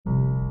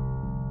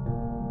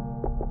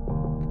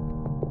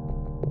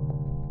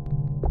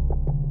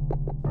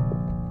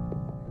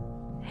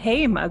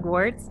Hey,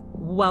 mugworts.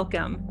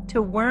 Welcome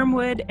to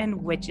Wormwood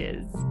and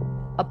Witches,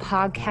 a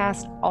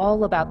podcast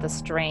all about the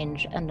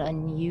strange and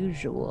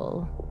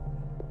unusual.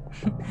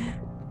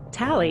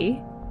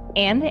 Tally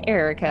and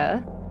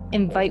Erica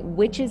invite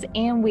witches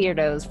and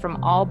weirdos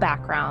from all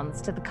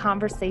backgrounds to the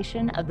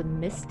conversation of the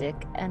mystic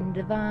and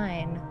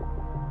divine.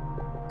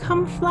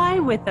 Come fly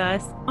with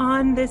us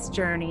on this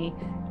journey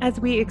as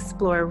we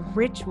explore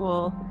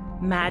ritual,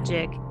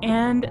 magic,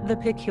 and the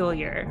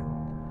peculiar.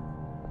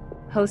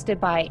 Hosted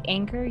by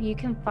Anchor, you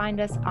can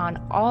find us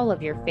on all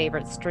of your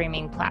favorite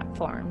streaming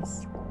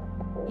platforms.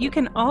 You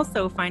can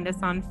also find us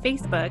on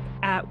Facebook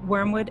at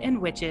Wormwood and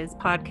Witches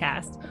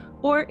Podcast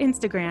or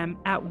Instagram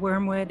at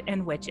Wormwood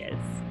and Witches. Your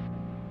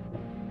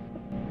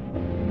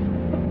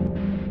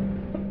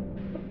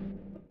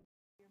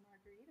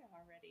margarita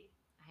already.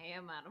 I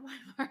am out of my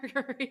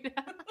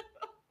margarita.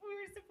 We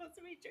were supposed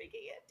to be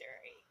drinking it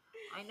during.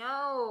 I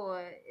know,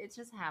 it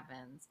just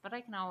happens, but I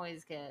can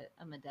always get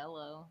a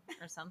Modelo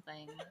or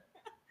something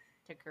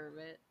to curb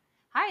it.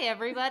 Hi,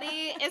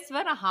 everybody. It's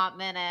been a hot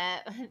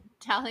minute.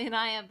 Tally and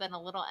I have been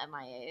a little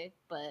MIA,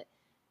 but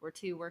we're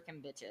two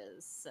working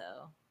bitches,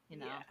 so, you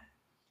know.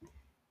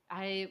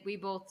 Yeah. We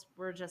both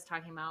were just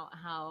talking about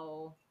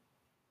how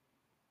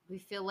we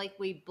feel like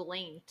we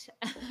blinked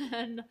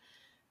and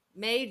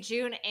May,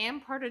 June,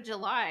 and part of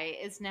July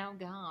is now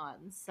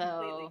gone. So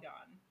completely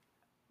gone.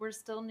 We're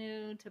still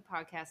new to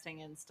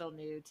podcasting and still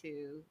new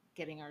to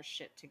getting our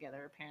shit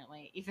together,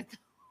 apparently, even though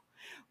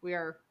we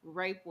are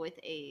ripe with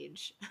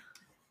age.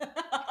 We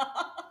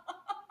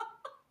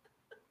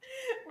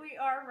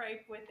are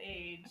ripe with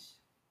age.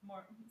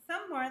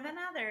 Some more than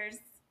others.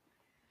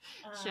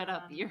 Shut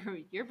up.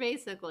 You're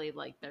basically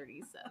like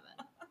 37.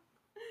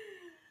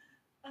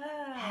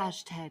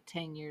 Hashtag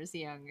 10 years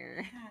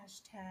younger.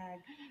 Hashtag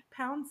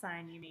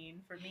 #, you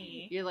mean, for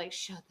me. You're like,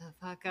 shut the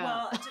fuck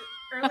up. Well,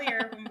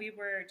 earlier when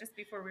just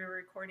before we were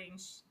recording,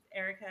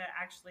 Erica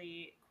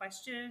actually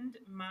questioned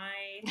my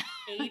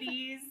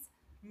 80s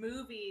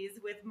movies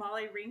with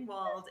Molly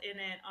Ringwald in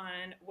it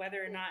on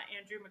whether or not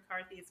Andrew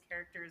McCarthy's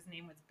character's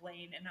name was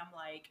Blaine. And I'm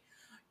like,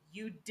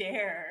 you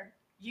dare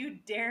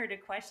to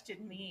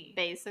question me.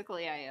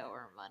 Basically, I owe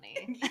her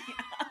money. Yeah.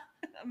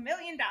 $1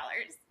 million.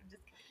 I'm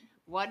just kidding.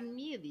 $1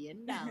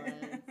 million.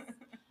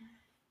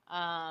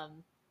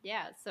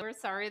 Yeah, so we're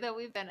sorry that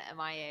we've been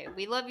MIA.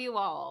 We love you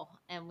all,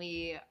 and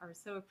we are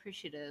so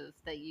appreciative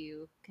that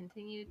you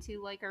continue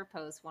to like our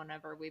posts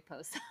whenever we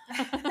post.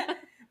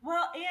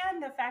 Well,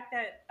 and the fact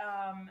that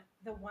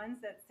the ones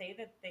that say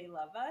that they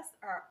love us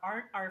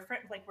aren't our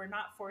friends. Like, we're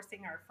not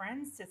forcing our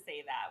friends to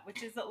say that,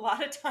 which is a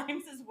lot of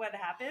times is what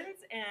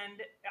happens.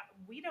 And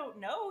we don't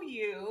know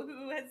you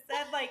who has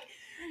said, like,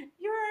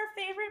 you're our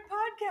favorite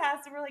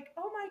podcast. And we're like,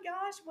 oh my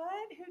gosh,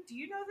 what? Who do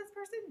you know this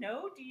person?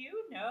 No, do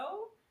you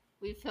know?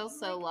 We feel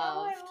so loved.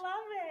 Oh, I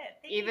love it.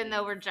 Thanks. Even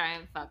though we're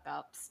giant fuck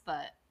ups,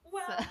 but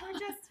well, we're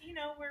just,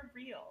 we're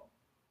real.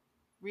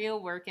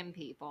 Real working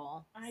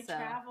people. I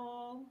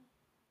travel.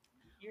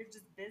 You're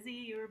just busy.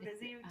 You were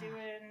busy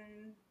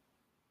doing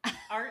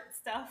art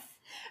stuff.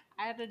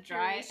 I had to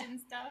drive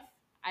stuff.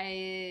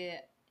 I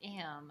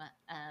am,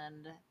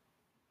 and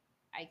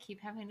I keep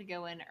having to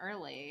go in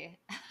early.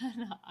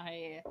 And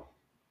I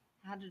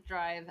had to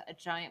drive a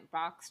giant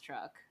box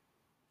truck.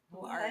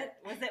 What?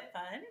 Was it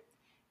fun?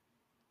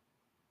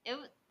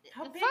 Fun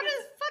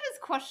is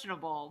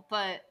questionable,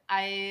 but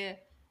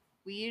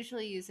we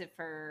usually use it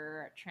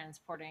for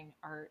transporting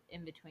art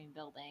in between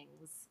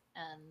buildings,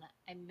 and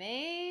I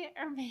may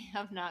or may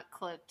have not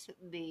clipped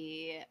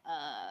the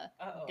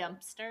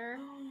dumpster,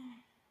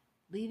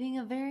 leaving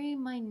a very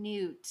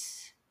minute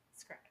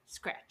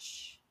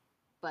scratch.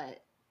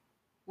 But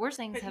worse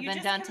things have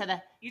been done to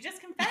the. You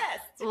just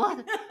confessed.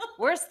 Well,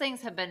 worse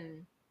things have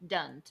been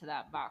done to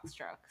that box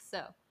truck.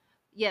 So,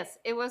 yes,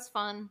 it was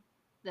fun.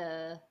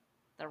 The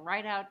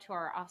ride out to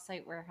our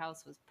offsite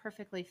warehouse was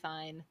perfectly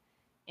fine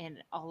in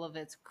all of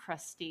its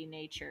crusty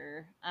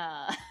nature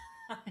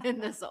in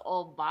this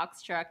old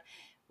box truck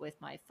with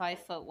my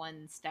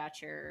 5'1"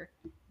 stature.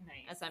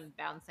 Nice. As I'm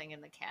bouncing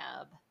in the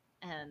cab,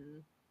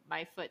 and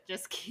my foot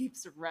just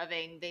keeps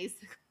revving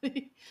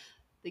basically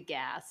the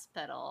gas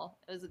pedal.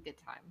 It was a good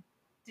time.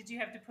 Did you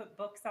have to put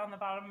books on the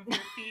bottom of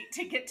your feet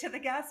to get to the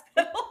gas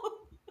pedal?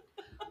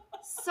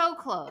 So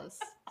close.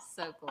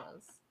 So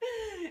close.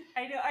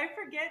 I know. I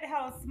forget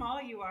how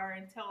small you are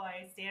until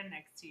I stand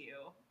next to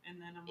you, and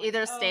then I'm like,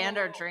 either stand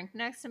or drink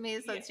next to me.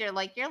 Since you're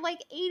like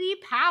 80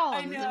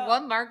 pounds.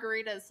 One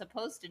margarita is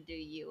supposed to do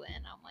you in.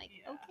 I'm like,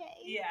 okay.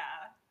 Yeah.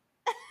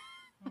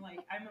 I'm like,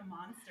 I'm a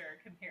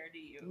monster compared to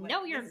you. Like,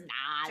 no, you're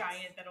not.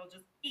 Giant that'll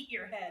just eat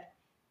your head,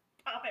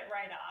 pop it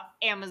right off.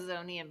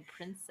 Amazonian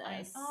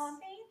princess. Oh,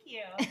 thank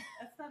you.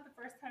 That's not the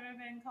first time I've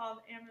been called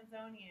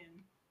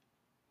Amazonian.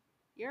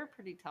 You're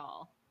pretty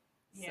tall.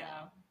 Yeah.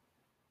 So.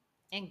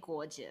 And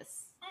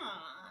gorgeous.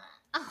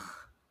 Aww.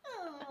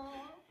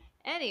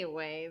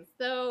 Anyway,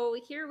 so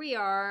here we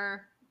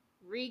are,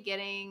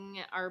 re-getting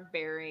our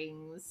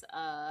bearings.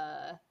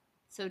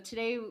 So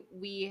today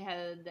we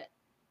had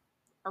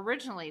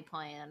originally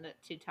planned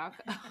to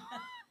talk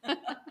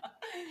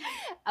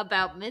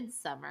about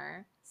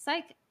Midsummer.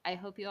 Psych, I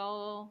hope you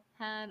all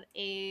had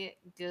a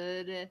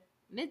good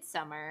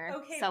Midsummer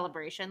Okay.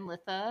 celebration,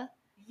 Litha.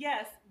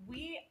 Yes,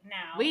 we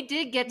now. We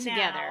did get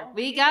together. now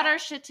We got our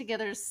shit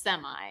together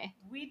semi.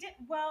 We did.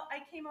 Well, I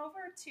came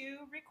over to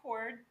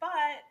record,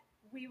 but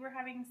we were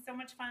having so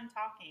much fun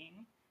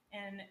talking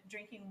and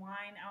drinking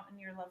wine out in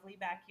your lovely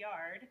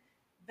backyard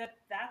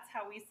that's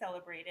how we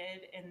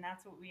celebrated, and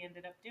that's what we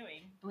ended up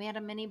doing. We had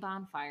a mini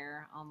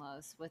bonfire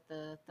almost with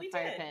the We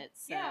fire did.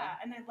 pits. So. Yeah,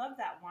 and I love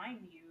that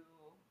wine you.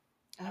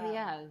 Oh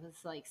yeah, it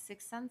was like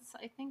 6 cents,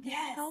 I think.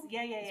 Yes.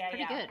 Yeah. It's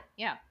pretty good.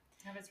 Yeah.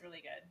 That was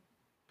really good.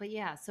 But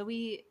yeah, so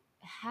we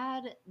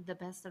had the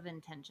best of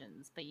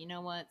intentions, but you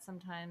know what?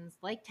 Sometimes,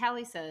 like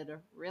Tally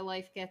said, real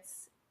life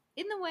gets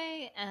in the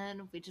way,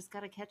 and we just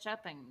got to catch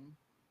up. And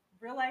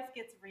real life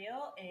gets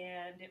real,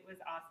 and it was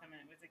awesome.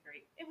 And it was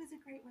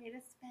a great way to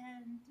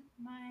spend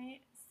my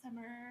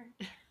summer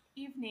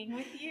evening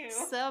with you.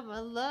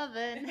 Summer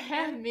loving,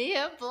 hand me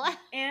a blast.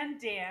 And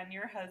Dan,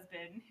 your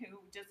husband, who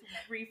just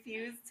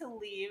refused to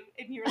leave,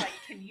 and you were like,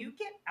 "Can you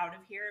get out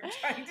of here? I'm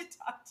trying to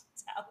talk to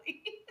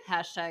Tally."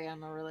 Hashtag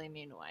I'm a really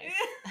mean wife.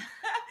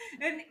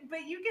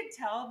 But you could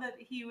tell that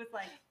he was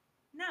like,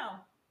 "No,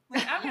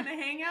 like, I'm gonna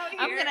hang out here.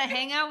 I'm gonna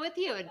hang out with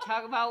you and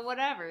talk about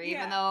whatever,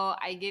 even though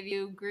I give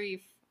you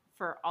grief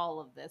for all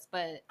of this,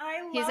 but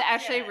he's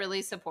actually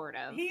really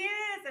supportive. He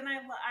is, and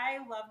I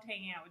loved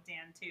hanging out with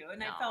Dan too,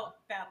 and I felt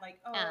bad, like,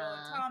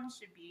 Tom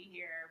should be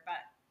here, but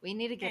we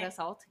need to get us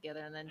all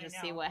together and then just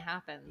see what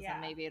happens,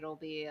 and maybe it'll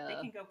be. They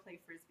can go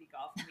play frisbee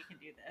golf, and we can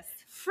do this.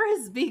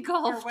 Frisbee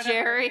golf,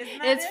 Jerry.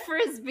 It's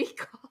frisbee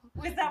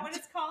golf. Is that what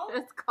it's called?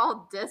 It's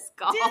called disc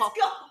golf. Disc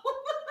golf.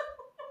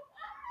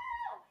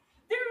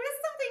 There is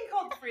something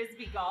called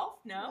frisbee golf.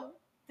 No,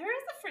 there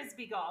is a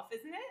frisbee golf,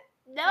 isn't it?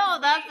 No,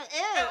 that's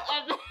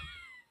it.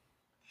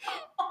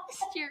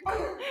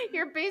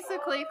 You're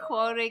basically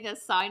quoting a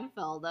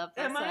Seinfeld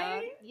episode. Am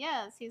I?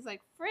 Yes, he's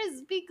like,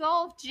 frisbee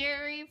golf,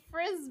 Jerry,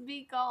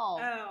 frisbee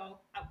golf. Oh,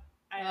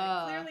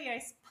 clearly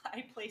I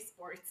play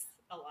sports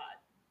a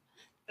lot.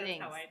 That's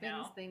how I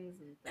know. Things.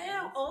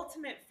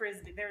 Ultimate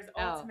frisbee. There's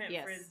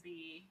ultimate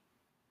frisbee.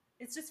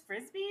 It's just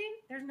frisbee.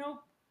 There's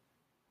no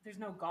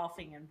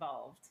golfing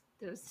involved.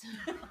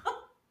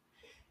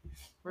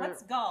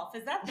 What's golf?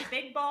 Is that the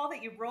big ball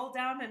that you roll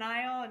down an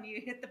aisle and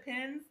you hit the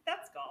pins?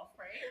 That's golf,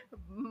 right?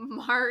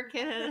 Mark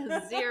it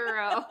a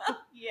 0.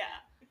 Yeah.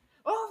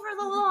 Over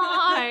the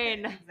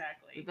line.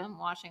 Exactly. We've been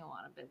watching a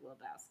lot of Big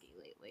Lebowski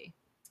lately.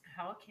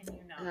 How can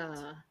you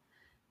not?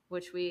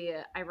 Which we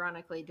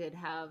ironically did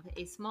have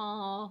a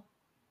small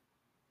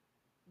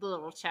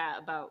little chat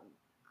about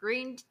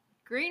green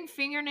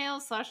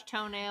fingernails /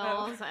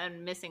 toenails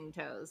and missing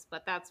toes,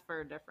 but that's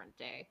for a different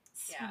day.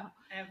 So. Yeah,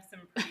 I have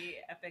some pretty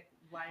epic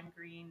lime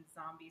green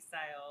zombie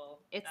style.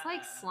 It's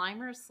like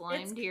Slimer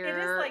slimed It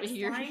is like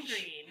slime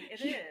green.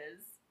 It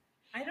is.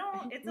 I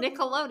don't. It's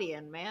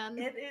Nickelodeon, man.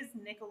 It is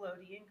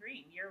Nickelodeon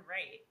green. You're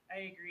right.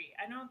 I agree.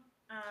 I don't.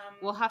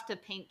 We'll have to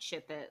paint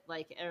chip it,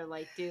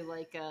 do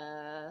like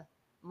a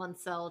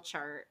Munsell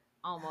chart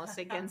almost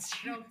against.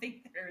 I don't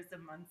think there is a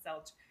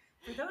Munsell chart.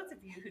 For those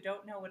of you who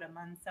don't know what a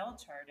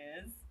Munsell chart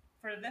is,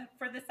 for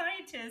the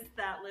scientists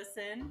that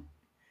listen,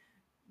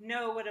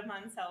 know what a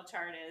Munsell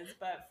chart is,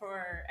 but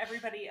for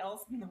everybody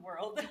else in the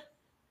world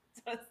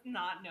does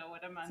not know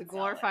what a Munsell is. It's a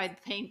glorified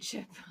paint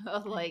chip,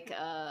 like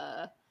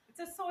It's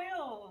a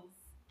soils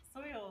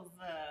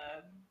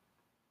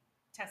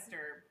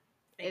tester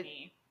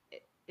thingy.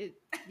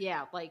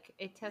 Like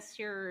it tests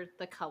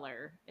the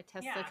color. It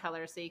tests the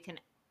color so you can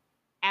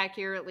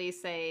accurately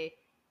say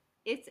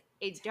it's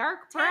a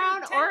dark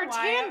brown or a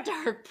tan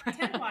dark brown.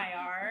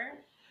 10YR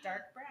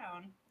dark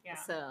brown. Yeah.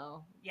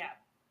 So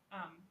so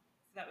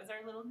that was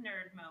our little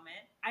nerd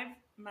moment. I've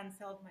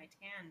Munselled my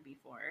tan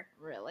before.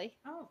 Really?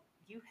 Oh,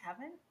 you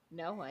haven't?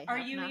 No, I Are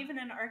have you not. even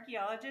an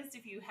archaeologist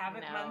if you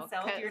haven't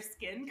Munselled your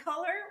skin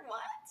color?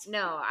 What?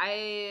 No,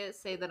 I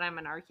say that I'm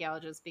an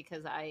archaeologist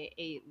because I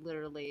ate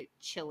literally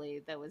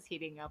chili that was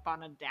heating up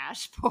on a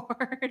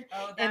dashboard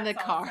in the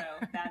car.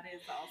 That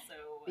is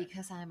also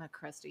because I'm a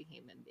crusty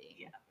human being.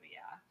 Yeah.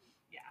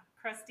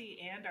 Crusty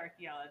and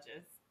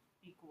archaeologist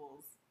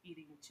equals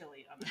eating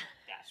chili on the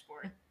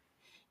dashboard.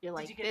 You're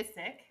like, did you get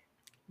sick?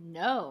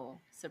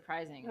 No,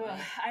 surprisingly.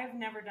 I have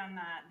never done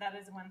that. That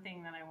is one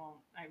thing that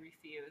I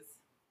refuse.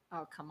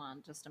 Oh, come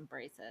on, just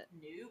embrace it.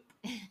 Nope.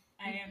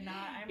 I am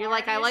not. You're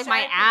like, I like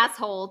my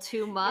asshole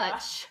too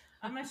much.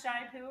 Yeah. I'm a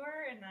shy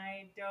pooer, and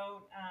I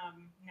don't,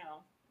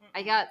 no. Mm-mm.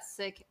 I got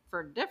sick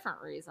for a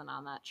different reason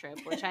on that trip,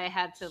 which I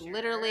had to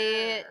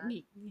literally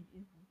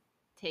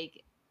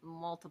take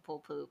multiple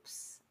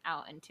poops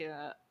out into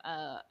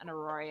an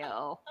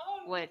arroyo,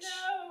 which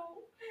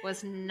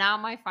was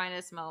not my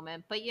finest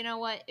moment. But you know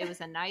what? It was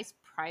a nice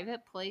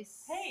private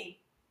place. Hey,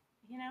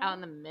 out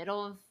in the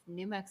middle of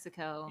New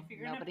Mexico. If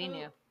you're Nobody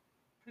knew.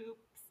 Poop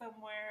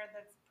somewhere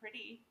that's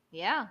pretty.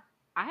 Yeah,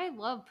 I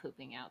love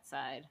pooping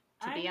outside.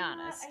 To be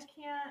honest,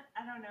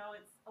 I don't know.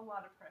 It's a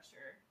lot of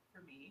pressure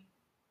for me.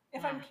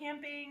 If I'm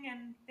camping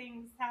and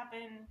things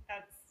happen,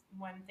 that's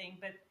one thing.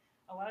 But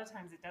a lot of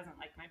times it doesn't.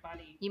 Like my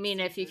body. You mean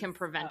if you can seizes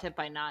prevent up. it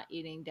by not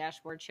eating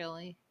dashboard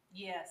chili?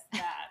 Yes,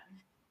 that.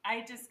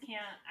 I just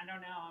can't. I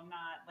don't know. I'm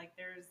not like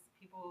there's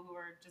people who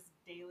are just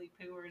daily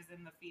pooers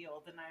in the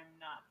field, and I'm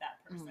not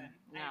that person.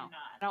 No, I'm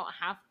I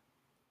not.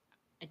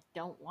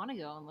 don't want to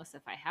go unless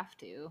if I have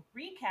to.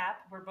 Recap: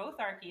 we're both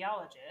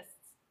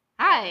archaeologists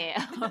Hi.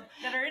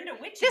 that are into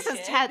witchy This is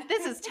shit.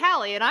 this is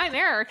Tally, and I'm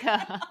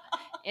Erica.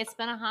 It's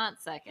been a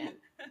hot second.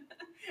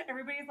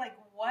 Everybody's like,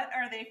 "What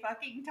are they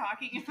fucking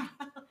talking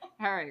about?"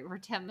 All right, we're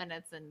 10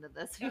 minutes into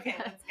this. Okay,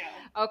 let's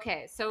go.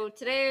 Okay, so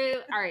today,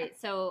 all right,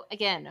 so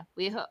again,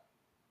 we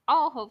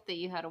all hope that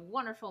you had a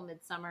wonderful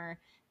midsummer,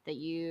 that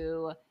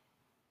you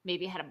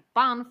maybe had a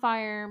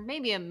bonfire,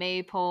 maybe a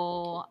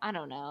maypole, I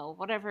don't know,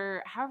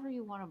 whatever, however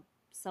you want to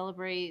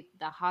celebrate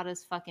the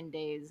hottest fucking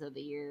days of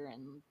the year,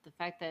 and the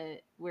fact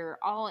that we're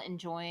all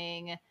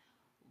enjoying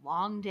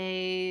long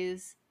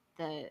days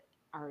that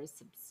are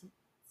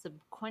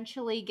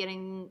subsequently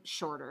getting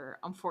shorter,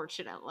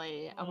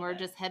 unfortunately, and we're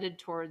just headed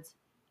towards,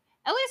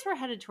 at least we're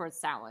headed towards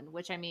Samhain,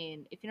 which, I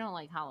mean, if you don't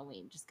like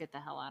Halloween, just get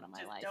the hell out of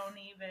my life. Don't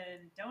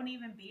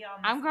even be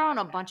on. I'm growing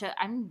a bunch of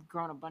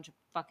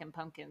fucking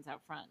pumpkins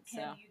out front.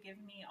 Can So you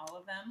give me all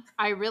of them?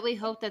 I really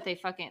hope that they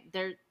fucking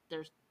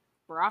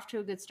we're off to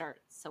a good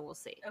start. So we'll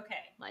see. Okay.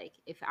 Like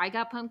if I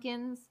got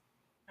pumpkins,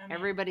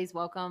 everybody's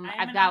welcome. I am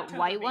I've an got October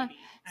white baby. one.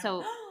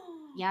 So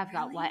yeah, I've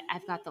got Really? white.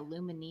 I've got the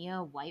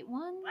Luminia white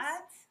ones.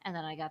 What? And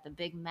then I got the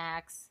Big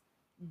Max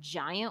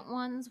giant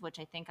ones, which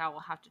I think I will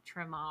have to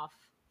trim off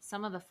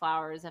some of the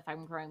flowers. If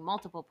I'm growing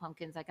multiple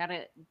pumpkins, I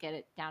gotta get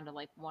it down to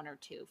like one or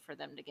two for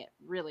them to get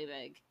really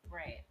big.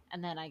 Right.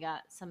 And then I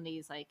got some of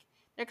these, like,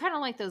 they're kind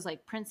of like those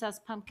like princess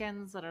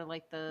pumpkins that are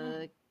like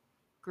the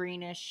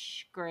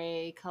greenish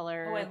gray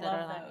color. Oh, I that love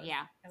are like, those.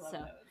 yeah. I love So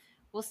those.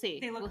 we'll see.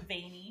 They look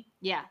veiny.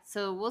 Yeah.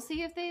 So we'll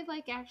see if they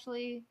like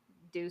actually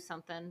do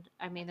something.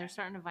 I mean, they're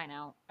starting to vine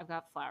out. I've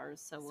got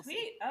flowers, so we'll see.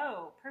 Sweet.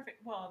 Oh, perfect.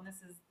 Well, and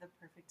this is the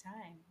perfect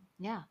time.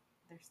 Yeah.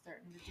 They're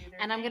starting to do their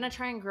And thing. I'm gonna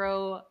try and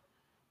grow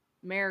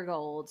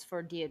marigolds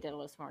for Dia de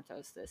los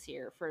Muertos this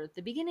year for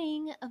the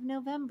beginning of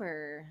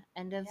November,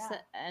 end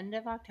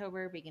of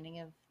October, beginning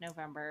of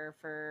November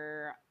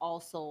for All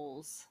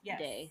Souls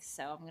Day.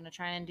 So I'm gonna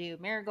try and do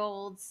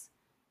marigolds.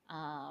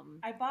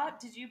 I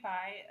bought. Did you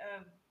buy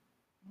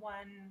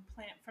one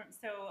plant from?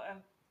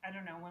 I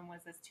don't know, when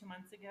was this? 2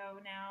 months ago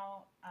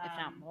now, if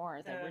not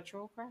more. The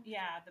ritual craft.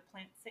 Yeah, the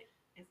plant.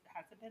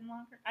 Has it been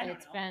longer? I don't know.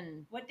 It's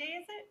been. What day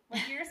is it?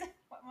 What year is it?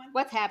 What month?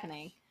 What's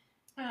happening?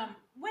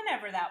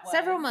 Whenever that was.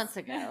 Several months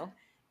ago.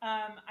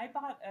 I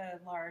bought a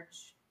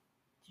large.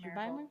 Did you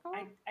buy a marigold?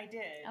 I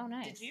did. Oh,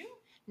 nice. Did you?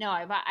 No,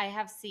 I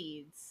have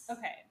seeds.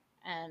 Okay.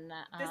 And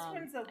this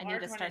one's a large I need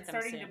to one. start It's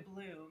them starting soon. to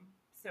bloom.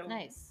 So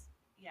nice.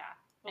 Yeah.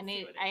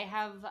 I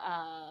have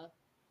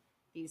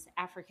these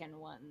African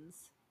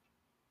ones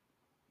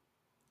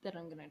that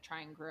I'm gonna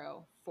try and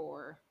grow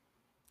for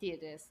Dia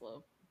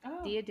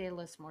de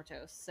los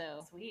Muertos.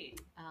 So sweet.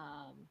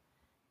 I'll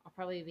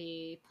probably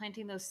be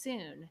planting those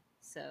soon.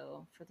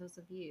 So for those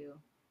of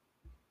you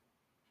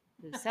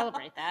who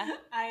celebrate that,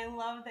 I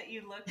love that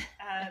you looked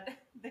at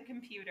the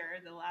computer,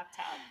 the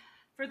laptop.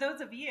 For those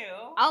of you,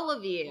 all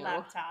of you,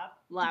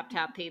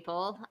 laptop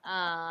people,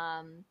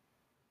 laptop.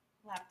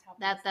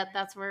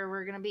 That's where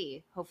we're gonna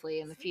be hopefully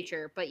in the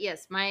future. But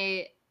yes,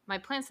 my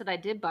plants that I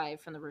did buy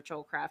from the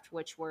Ritual Craft,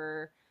 which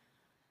were.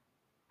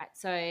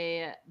 So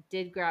I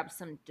did grab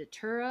some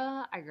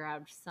Datura. I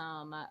grabbed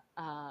some,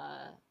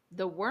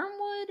 the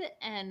wormwood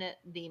and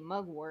the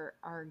mugwort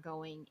are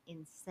going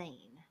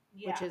insane,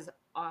 which is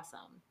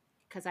awesome.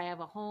 Because I have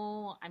a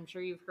whole, I'm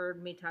sure you've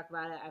heard me talk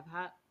about it.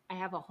 I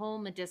have a whole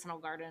medicinal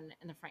garden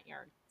in the front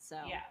yard.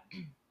 So yeah,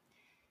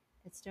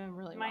 it's doing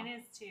really well. Mine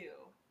is too.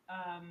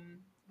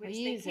 Which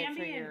they can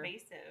be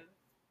invasive,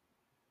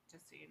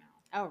 just so you know.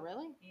 Oh,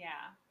 really?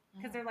 Yeah.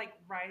 Because they're like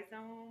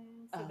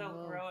rhizomes, so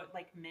they'll grow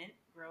like mint,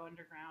 grow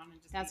underground,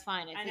 and just. That's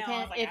fine.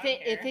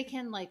 If it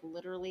can like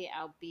literally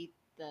outbeat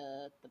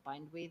the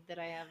bindweed that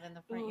I have in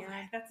the front yard.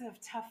 That's a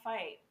tough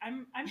fight.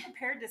 I'm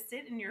prepared to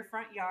sit in your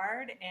front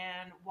yard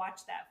and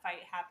watch that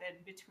fight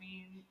happen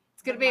between.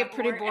 It's gonna be a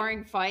pretty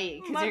boring fight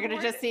because you're gonna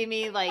just see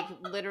me like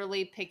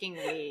literally picking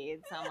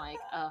weeds. I'm like,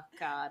 oh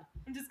god.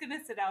 I'm just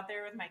gonna sit out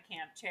there with my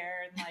camp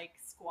chair and like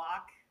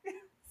squawk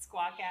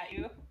at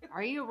you.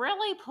 Are you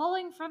really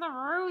pulling for the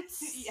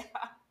roots?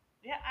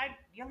 Yeah.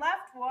 You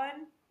left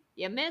one.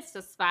 You missed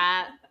a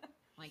spot.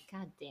 Like,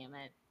 god damn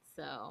it.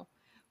 So,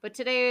 but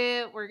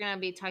today we're gonna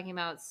be talking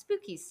about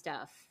spooky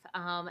stuff,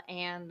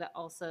 and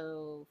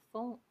also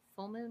full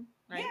moon.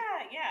 Right?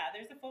 Yeah.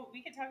 There's a full.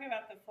 We could talk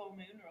about the full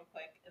moon real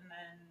quick, and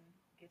then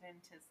get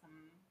into some.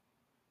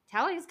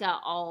 Tally's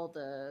got all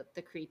the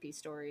creepy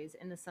stories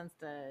in the sense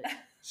that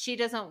she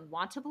doesn't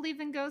want to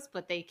believe in ghosts,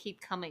 but they keep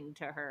coming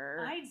to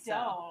her. I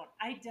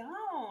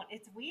don't.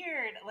 It's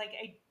weird. Like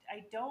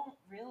I don't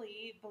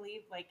really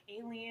believe like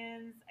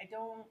aliens. I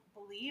don't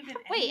believe in.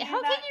 Wait,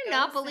 how can you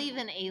not believe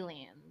in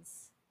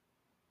aliens?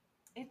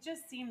 It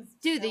just seems.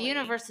 Dude, silly. the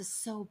universe is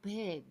so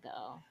big,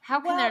 though.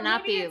 How can there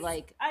not be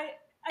like?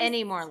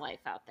 any more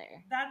life out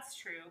there. That's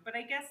true, but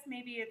I guess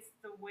maybe it's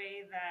the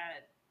way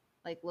that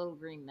Like little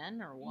green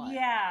men or what?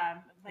 yeah,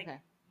 like Okay.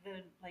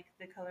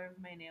 the color of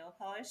my nail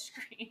polish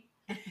green.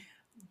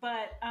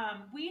 But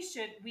we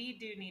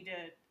do need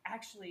to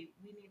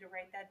we need to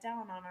write that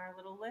down on our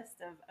little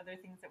list of other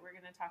things that we're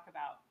going to talk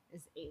about.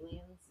 Is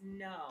aliens?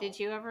 No. Did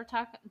you ever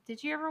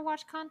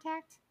watch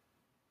Contact?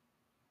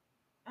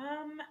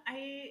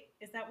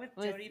 Is that with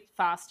With Jodie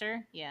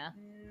Foster? Yeah.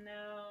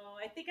 No,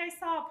 I think I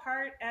saw a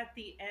part at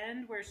the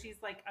end where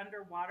she's like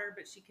underwater,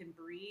 but she can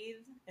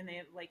breathe, and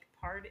they like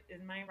part.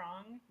 Am I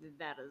wrong?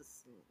 That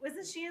is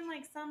Wasn't she in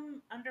like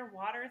some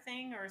underwater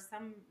thing or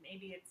some?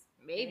 Maybe it's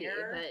maybe,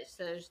 air? but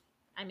so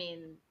I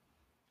mean,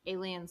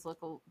 aliens look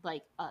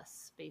like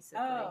us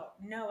basically. Oh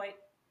no, I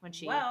when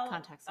she well,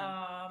 contacts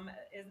them.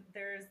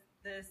 There's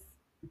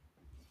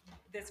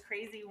this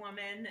crazy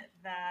woman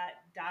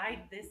that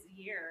died this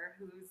year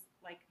who's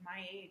like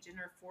my age in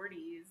her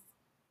 40s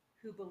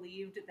who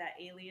believed that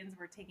aliens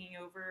were taking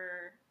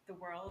over the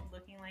world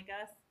looking like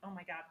us. Oh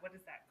my god, what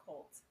is that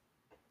cult?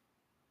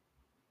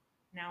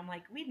 Now I'm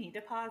like, we need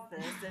to pause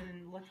this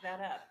and look that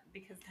up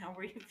because now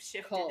we've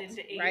shifted Cult.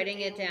 into Writing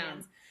aliens. it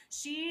down.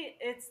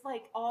 It's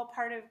like all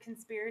part of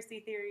conspiracy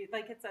theory.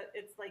 Like it's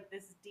like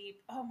this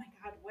deep. Oh my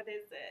god, what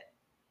is it?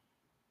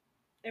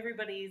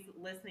 Everybody's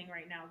listening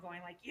right now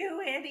going like,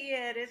 you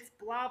idiot, it's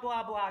blah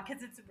blah blah,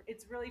 because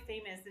it's really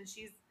famous, and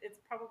it's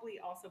probably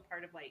also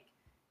part of like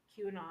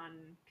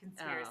QAnon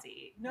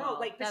conspiracy. No, well,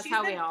 like, but that's she's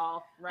how been, we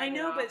all I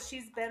know, it but off.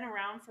 she's been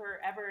around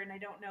forever, and I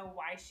don't know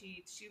why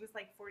she was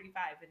like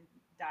 45 and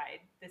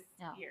died this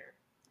year.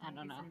 I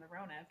don't know. From the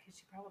Rona, because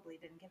she probably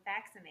didn't get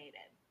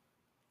vaccinated.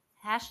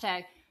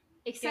 Hashtag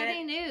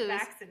exciting news.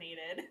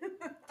 Vaccinated.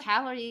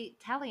 Tally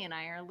and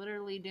I are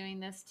literally doing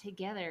this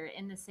together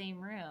in the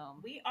same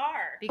room. We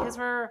are. Because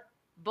we're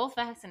both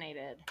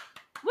vaccinated.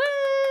 Woo!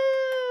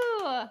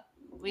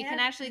 We can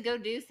actually go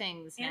do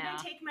things now. And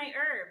I take my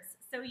herbs,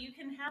 so you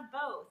can have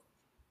both.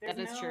 That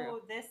is true.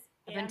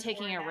 I've been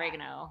taking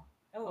oregano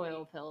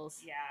oil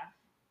pills. Yeah.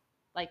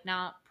 Like,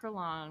 not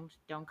prolonged.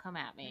 Don't come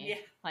at me. Yeah.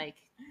 Like,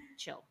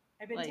 chill.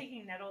 I've been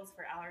taking nettles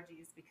for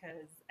allergies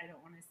because I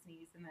don't want to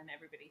sneeze, and then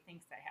everybody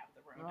thinks I have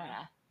the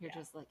Rona. You're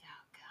just like,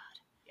 oh god.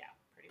 Yeah,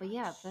 pretty but much.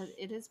 Yeah, but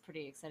it is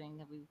pretty exciting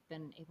that we've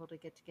been able to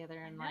get together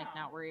and like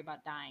not worry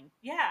about dying.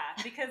 Yeah,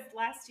 because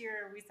last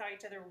year we saw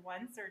each other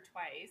once or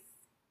twice,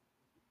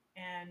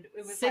 and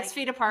it was 6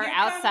 feet apart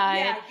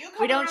outside.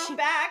 We don't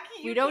back.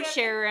 We don't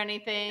share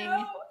anything.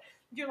 No.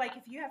 You're like,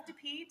 if you have to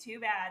pee,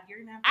 too bad. You're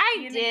gonna have to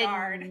pee in the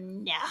yard.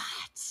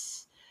 Not.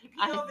 You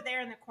pee over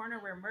there in the corner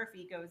where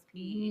Murphy goes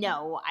pee.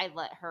 No, I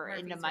let her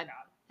Murphy's into my.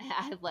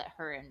 I let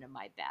her into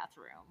my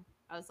bathroom.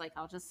 I was like,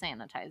 I'll just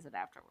sanitize it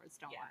afterwards.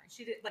 Don't worry.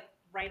 She did like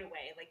right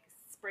away, like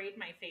sprayed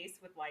my face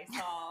with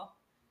Lysol.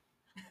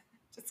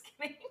 Just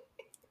kidding.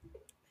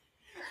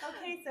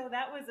 Okay, so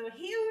that was a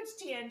huge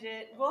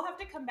tangent. We'll have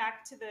to come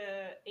back to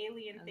the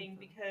alien thing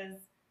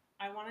because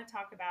I want to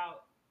talk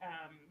about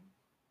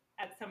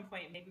at some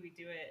point. Maybe we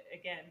do it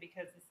again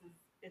because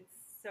it's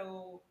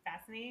so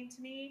fascinating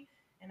to me.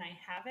 And I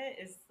have it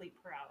is sleep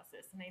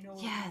paralysis, and I know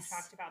we've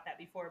talked about that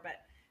before.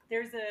 But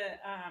there's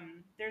an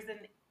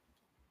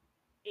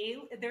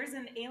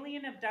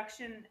alien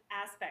abduction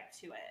aspect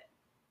to it,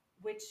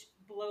 which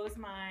blows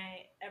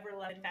my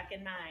ever-loving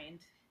fucking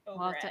mind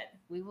over it.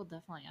 We will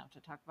definitely have to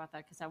talk about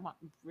that because I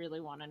really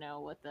want to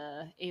know what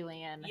the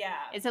alien.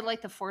 Yeah, is it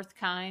like The Fourth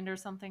Kind or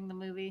something? The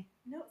movie?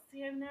 No,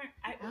 see, I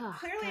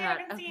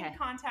haven't seen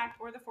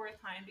Contact or The Fourth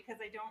Kind because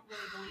I don't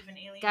really believe in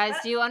aliens. Guys,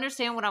 do you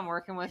understand what I'm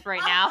working with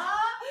right now?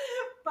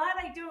 But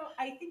I don't.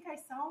 I think I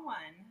saw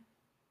one.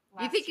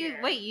 You think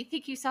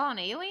you saw an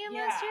alien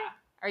last year?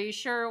 Are you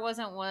sure it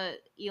wasn't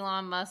what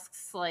Elon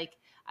Musk's like?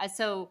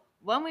 So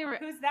when we were,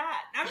 who's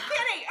that? I'm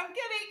kidding.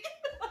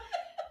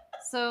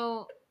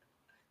 So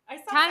I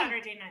saw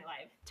Saturday Night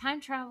Live. Time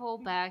travel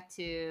back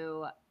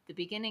to the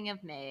beginning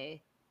of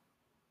May.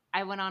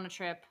 I went on a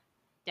trip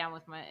down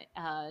with my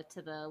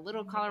to the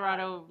Little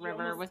Colorado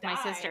River with my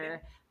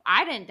sister.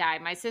 I didn't die.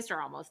 My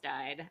sister almost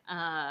died.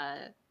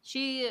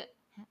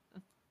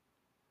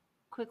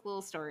 Quick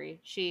little story.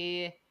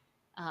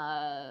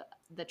 The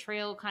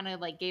trail kind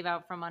of like gave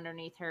out from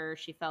underneath her.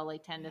 She fell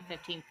like 10 to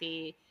 15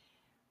 feet.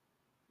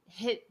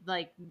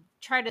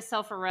 Tried to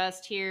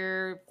self-arrest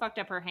here, fucked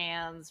up her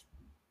hands,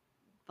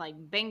 like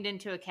banged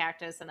into a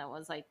cactus, and it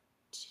was like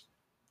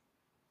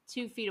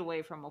 2 feet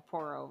away from a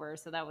pour over.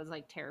 So that was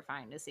like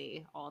terrifying to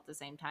see all at the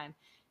same time.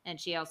 And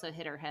she also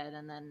hit her head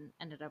and then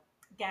ended up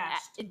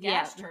gashed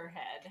her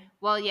head.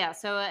 Well, yeah.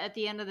 So at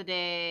the end of the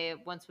day,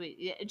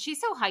 she's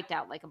so hyped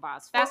out like a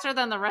boss, faster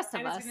than the rest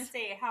of us. I was going to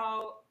say,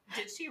 how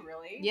did she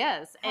really?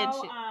 Yes.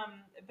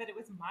 But it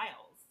was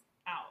miles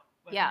out.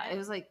 It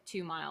was like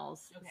 2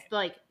 miles,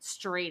 like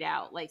straight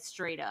out, like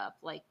straight up,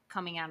 like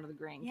coming out of the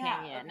Grand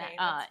Canyon,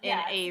 in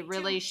a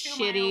really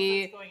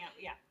shitty,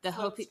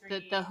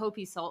 the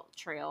Hopi Salt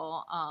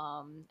Trail,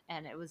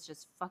 and it was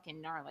just fucking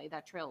gnarly.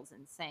 That trail is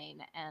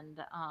insane, and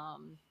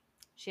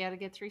she had to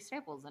get 3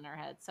 staples in her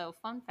head. So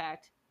fun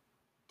fact,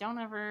 don't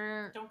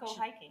ever Don't go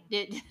hiking.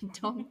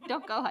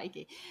 don't go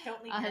hiking.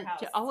 Don't leave your house.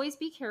 To always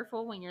be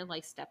careful when you're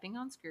like stepping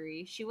on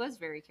scurry. She was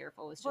very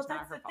careful. It's Well, just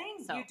not that's her the fault.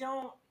 thing.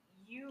 So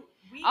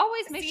We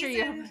always make sure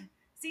you have.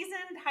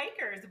 seasoned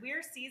hikers.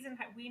 We're seasoned.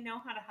 We know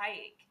how to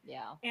hike.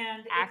 Yeah.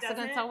 And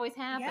Accidents always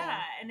happen. Yeah,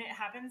 and it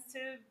happens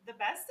to the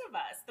best of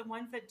us. The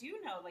ones that do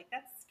know, like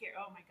that's scary.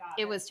 Oh my god,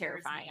 it was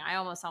terrifying. Me. I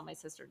almost saw my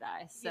sister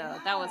die, so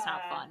that was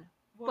not fun.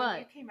 Well, but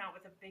you came out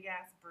with a big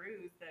ass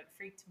bruise that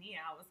freaked me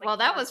out. It was like well,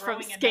 that was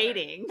from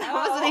skating. That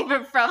wasn't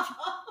even from.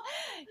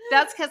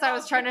 That's because I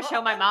was trying to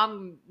show my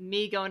mom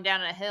me going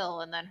down a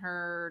hill, and then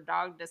her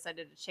dog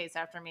decided to chase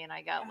after me, and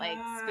I got like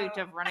spooked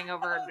of running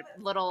over a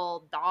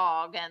little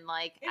dog, and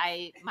like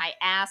my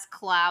ass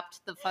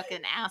clapped the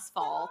fucking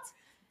asphalt.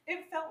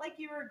 It felt like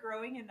you were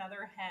growing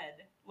another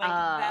head. Like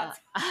that's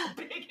how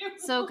big it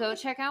was. So go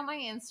check out my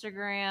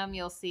Instagram.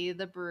 You'll see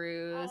the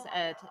bruise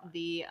at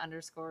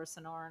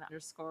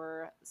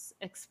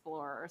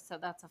 _Sonoran_explorer. So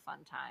that's a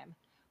fun time.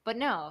 But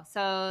no,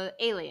 so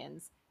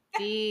aliens.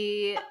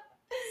 The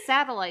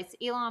satellites,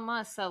 Elon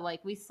Musk. So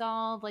like we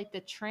saw like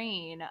the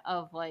train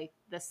of like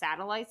the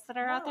satellites that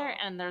are out there,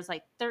 and there's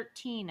like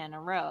 13 in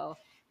a row.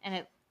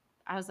 And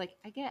I was like,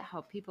 I get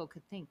how people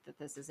could think that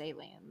this is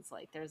aliens.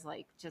 Like there's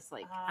like just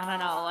like I don't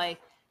know, like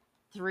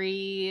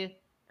 3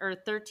 or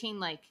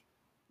 13 like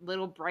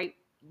little bright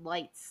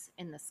lights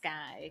in the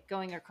sky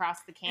going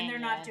across the canyon.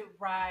 And they're not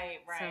right.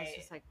 So it's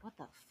just like, what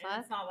the fuck?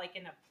 And it's not like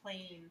in a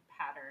plane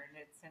pattern.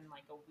 It's in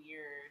like a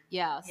weird.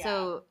 Yeah.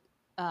 So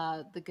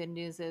the good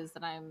news is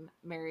that I'm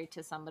married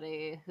to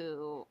somebody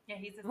who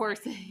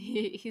works.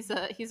 He's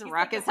a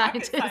rocket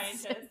scientist.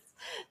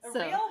 A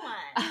real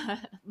one.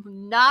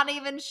 Not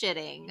even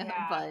shitting.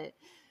 Yeah.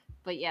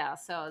 But yeah.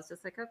 So I was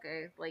just like,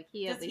 okay, like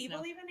Does he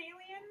believe in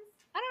aliens?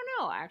 I don't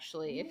know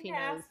actually. You if he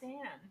knows, ask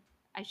Dan.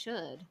 I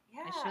should.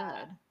 Yeah. I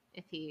should.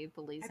 If he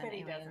believes in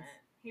aliens.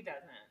 He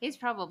doesn't. He's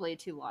probably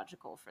too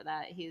logical for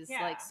that. He's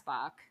like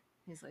Spock.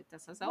 He's like,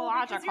 this is so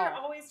logical. Because you're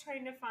always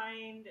trying to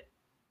find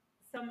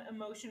some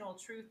emotional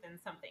truth in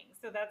something.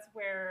 So that's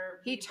where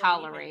he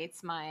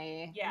tolerates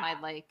my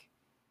like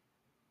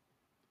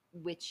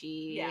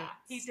witchy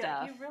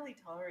stuff. He really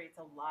tolerates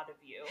a lot of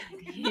you.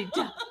 He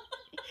does.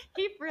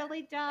 He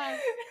really does.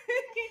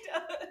 He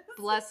does.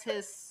 Bless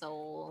his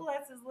soul.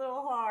 Bless his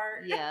little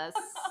heart. Yes.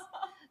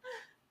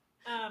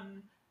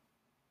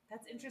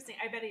 That's interesting.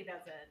 I bet he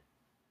doesn't.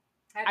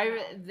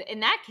 In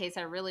that case,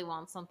 I really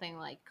want something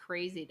like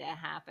crazy to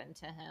happen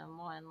to him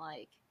when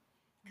like.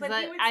 Because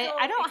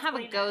I don't have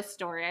a ghost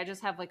story. I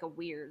just have like a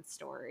weird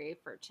story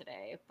for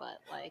today. But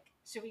like,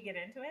 should we get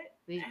into it?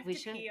 We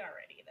should. Pee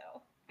already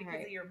though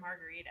because of your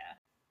margarita.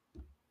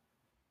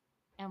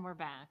 And we're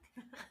back.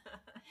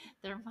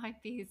 There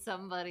might be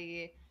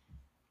somebody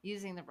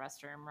using the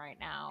restroom right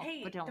now.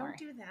 Hey, but don't worry.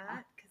 Do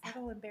that because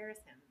that'll embarrass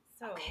him.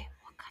 So okay,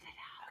 we'll cut it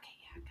out. Okay,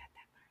 yeah, cut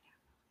that part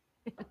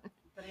out.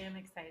 But I am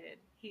excited.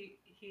 He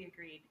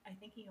agreed. I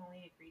think he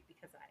only agreed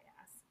because I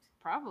asked.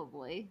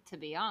 Probably, to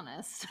be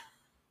honest.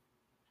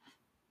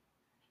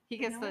 He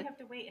gets we have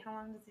to wait. How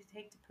long does it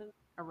take to poop?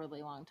 A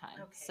really long time.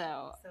 Okay.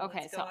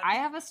 So I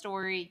have a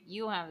story.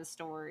 You have a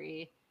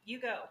story. You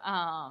go.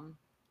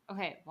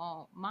 Okay.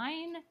 Well,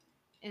 mine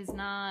is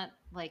not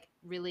like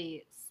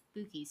really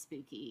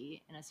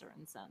spooky in a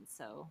certain sense.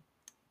 So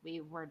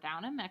we were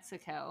down in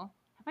Mexico.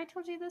 Have I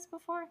told you this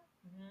before?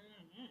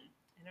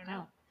 I don't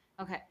know.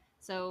 Oh. Okay.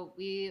 So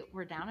we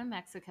were down in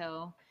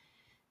Mexico,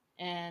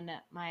 and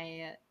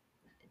my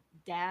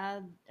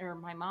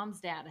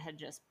mom's dad had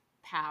just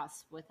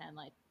passed within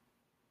like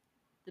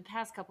the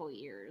past couple of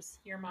years.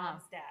 Your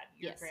mom's dad,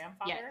 your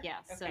grandfather? Yeah.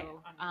 Okay.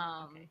 So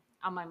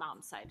on my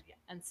mom's side. Yeah.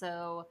 And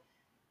so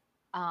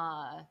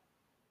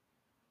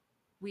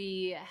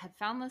we had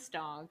found this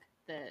dog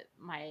that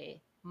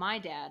my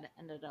dad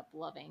ended up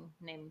loving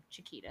named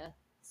Chiquita.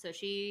 So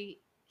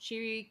she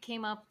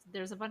came up,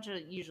 there's a bunch of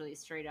usually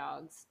stray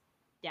dogs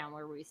down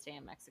where we stay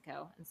in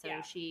Mexico. And so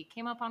she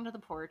came up onto the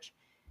porch,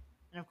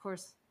 and of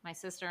course my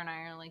sister and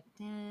I are like,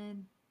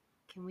 Dad,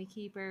 can we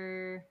keep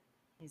her?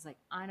 He's like,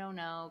 I don't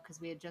know, because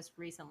we had just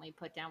recently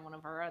put down one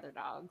of our other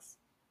dogs.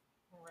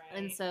 Right.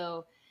 And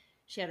so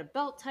she had a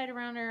belt tied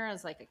around her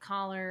as like a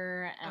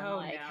collar,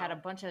 and had a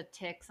bunch of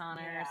ticks on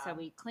her. So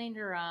we cleaned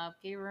her up,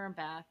 gave her a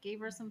bath, gave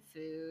her some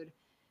food.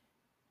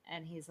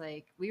 And he's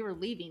like, we were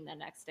leaving the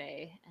next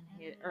day,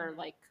 and or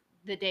like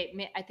the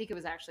day, I think it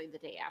was actually the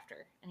day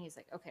after. And he's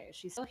like, okay, if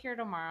she's still here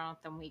tomorrow,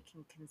 then we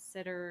can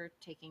consider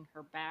taking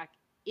her back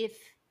if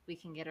we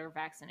can get her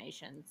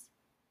vaccinations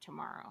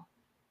tomorrow.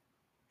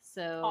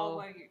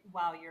 So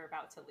while you're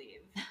about to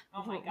leave.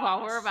 Oh my gosh.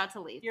 While we're about to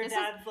leave. Your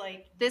dad's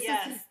like, there's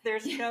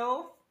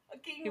no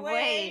fucking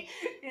way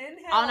in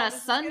hell on a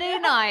Sunday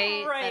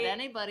night that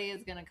anybody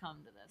is going to come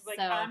to this. Like,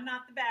 so, I'm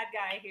not the bad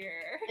guy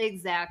here.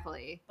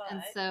 Exactly.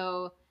 And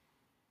so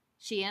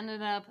she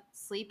ended up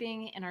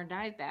sleeping in our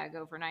dive bag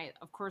overnight.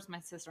 Of course, my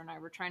sister and I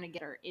were trying to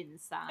get her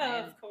inside.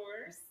 Of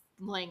course.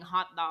 laying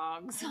hot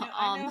dogs I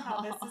on know the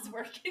how this is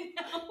working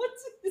out.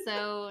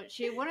 So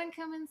she wouldn't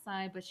come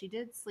inside, but she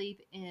did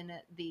sleep in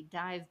the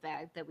dive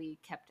bag that we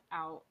kept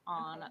out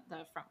on Okay.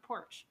 the front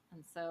porch.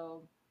 And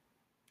so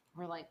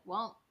we're like,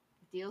 well,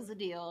 deal's a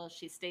deal.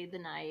 She stayed the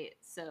night.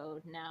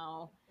 So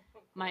now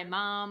my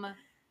mom,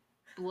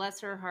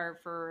 bless her heart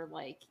for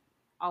like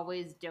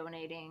always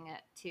donating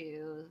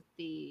to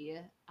the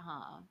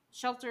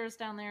shelters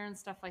down there and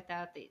stuff like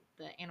that,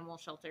 the animal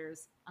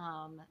shelters.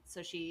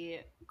 So she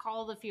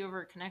called a few of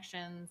her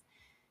connections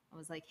and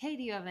was like, hey,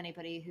 do you have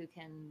anybody who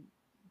can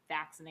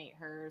vaccinate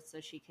her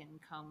so she can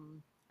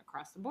come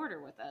across the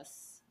border with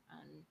us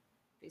and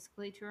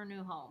basically to her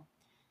new home?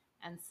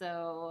 And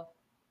so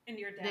And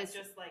your dad's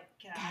this, just like,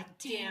 God God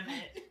damn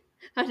it.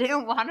 I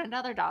didn't want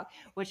another dog,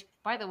 which,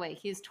 by the way,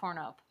 he's torn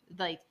up.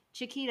 Like,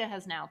 Chiquita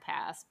has now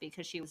passed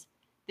because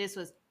this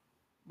was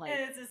like,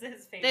 And this is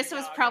his favorite this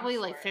was dog, probably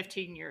I'm like sure.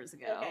 15 years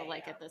ago, Okay,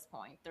 like yeah. at this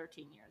point,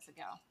 13 years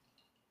ago.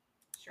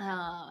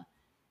 Sure.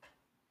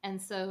 And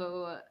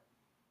so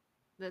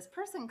this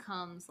person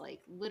comes like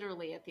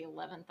literally at the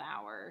 11th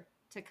hour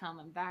to come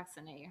and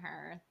vaccinate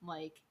her.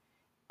 Like,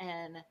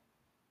 and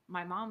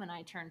my mom and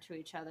I turned to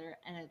each other,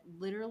 and it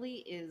literally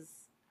is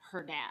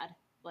her dad.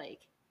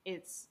 Like,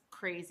 it's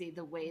crazy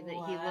the way that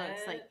he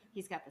looks. Like, What?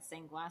 he's got the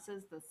same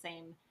glasses, the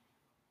same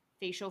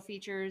facial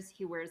features.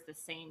 He wears the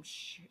same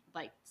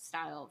like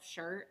style of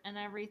shirt and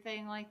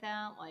everything like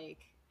that. Like,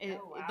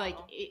 Oh,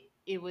 wow.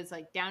 it was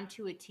like down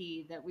to a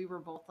T that we were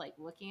both like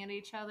looking at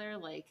each other.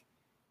 Like,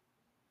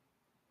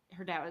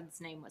 her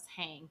dad's name was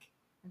Hank.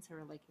 And so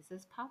we're like, is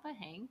this Papa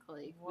Hank?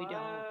 Like, we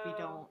Whoa.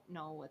 don't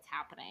know what's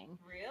happening.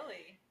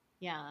 Really?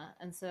 Yeah,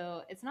 and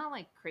so it's not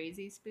like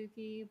crazy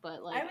spooky,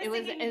 but like I was it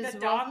was thinking as the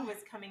well. dog was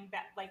coming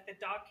back. Like the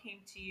dog came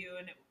to you,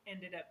 and it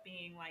ended up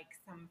being like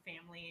some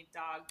family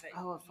dog that.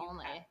 Oh, if you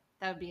only had.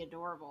 that would be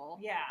adorable.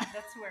 Yeah,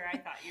 that's where I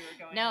thought you were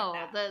going. No,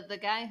 with that. the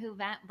guy who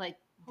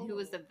who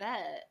was Oh. the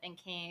vet and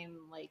came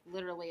like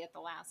literally at the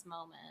last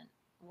moment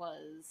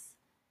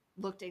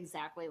looked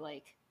exactly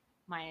like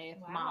my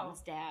Wow.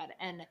 mom's dad.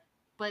 And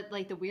but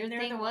like the weird And they're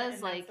thing the one, was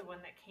and like that's the one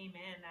that came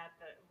in at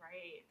the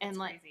right. and That's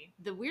like crazy.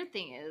 the weird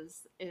thing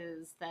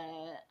is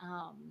that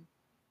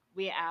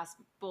we asked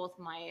both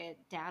my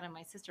dad and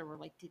my sister were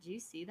like, did you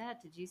see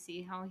that? Did you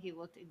see how he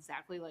looked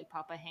exactly like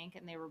Papa Hank?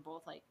 And they were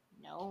both like,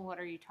 no, what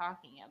are you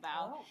talking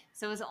about? Oh.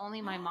 So it was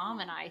only my mom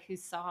and I who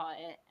saw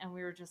it, and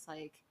we were just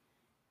like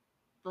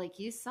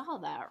you saw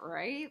that,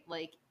 right?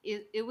 Like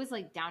it was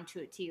like down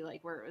to a T,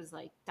 like where it was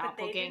like But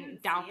they didn't see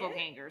it?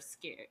 doppelganger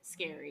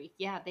scary.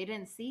 Yeah, they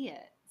didn't see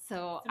it. So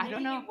So I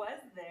don't maybe know. he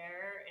was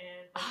there,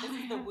 and like,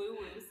 this is the woo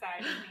woo side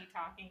of me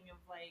talking of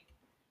like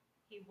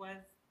he was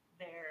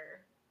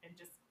there and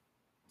just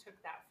took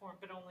that form,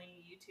 but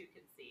only you two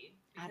could see.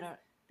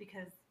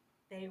 Because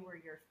they were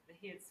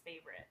his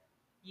favorite.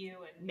 You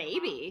and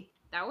Maybe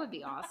that would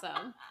be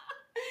awesome.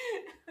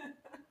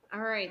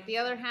 All right, the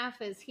other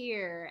half is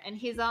here, and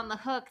he's on the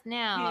hook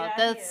now.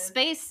 Yeah, The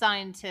space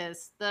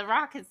scientist, the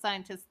rocket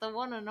scientist, the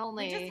one and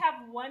only. We just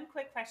have one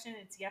quick question.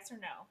 It's yes or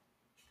no.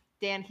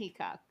 Dan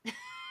Heacock.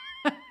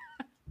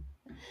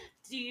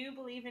 Do you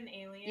believe in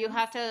aliens? You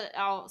have to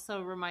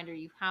also reminder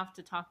you have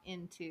to talk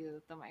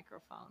into the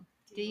microphone.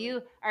 Do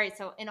you? All right.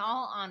 So, in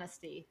all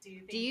honesty,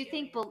 do you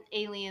think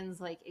aliens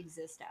like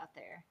exist out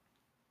there?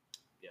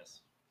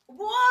 Yes. Whoa!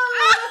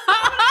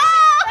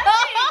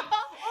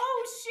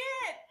 Oh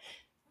shit!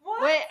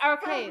 What? Wait. For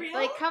Okay. real?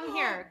 Like, come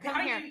here. Come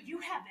Now here. You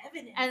have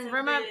evidence. And of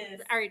remember,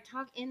 this. all right,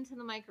 talk into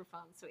the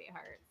microphone,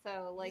 sweetheart.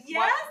 So, like,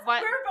 yes,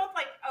 what? we're both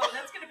like, oh,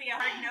 that's gonna be a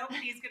hard nope.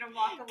 He's gonna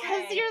walk away.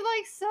 Because you're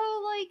like so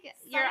like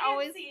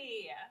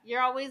Science-y.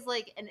 you're always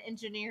like an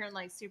engineer and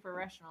like super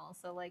rational.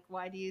 So like,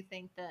 why do you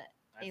think that?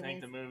 I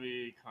think the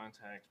movie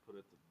Contact put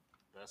it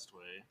the best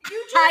way.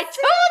 You just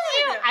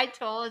I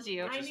told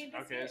you. I need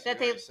to see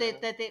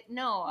it. That they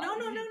no.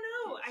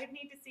 No. I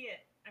need to see it.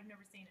 I've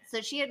never seen it.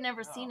 So she had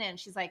never seen it, and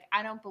she's like,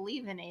 I don't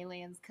believe in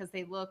aliens because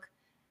they look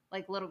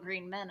like little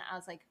green men. I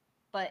was like,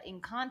 but in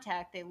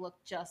Contact, they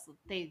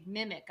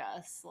mimic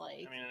us.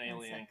 Like, I mean, an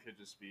alien could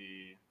just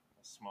be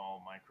a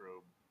small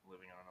microbe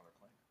living on another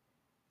planet.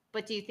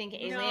 But do you think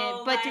alien?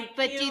 No, but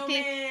like do you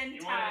think?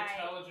 You want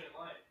intelligent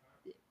life?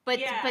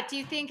 But do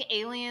you think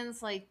aliens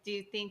do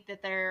you think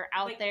that they're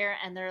out there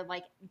and they're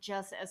like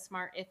just as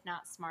smart, if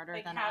not smarter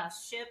than have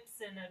us?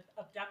 Ships and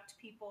abduct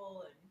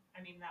people, and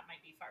I mean that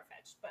might be far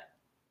fetched, but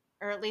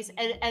or at least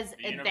as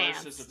the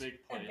advanced. universe is a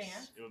big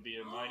place. It would be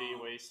a mighty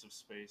waste of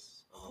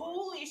space.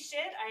 Holy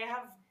shit! I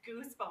have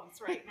goosebumps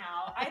right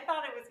now. I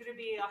thought it was going to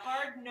be a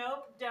hard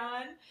nope.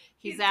 Done.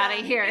 He's out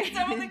of here. He's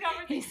done with the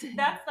conversation.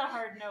 That's the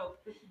hard nope.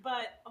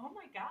 But oh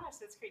my gosh,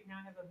 that's great. Now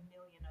I have a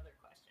million other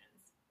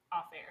questions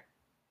off air.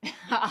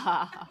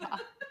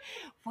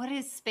 What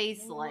is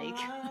space like?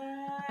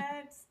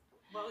 What?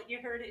 Well, you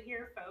heard it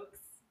here, folks.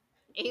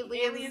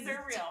 Aliens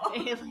are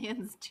real.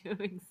 Aliens do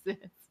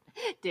exist.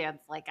 Dan's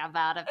like, I'm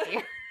out of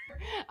here.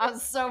 I'm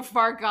so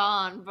far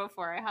gone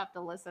before I have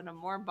to listen to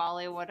more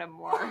Bollywood and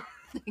more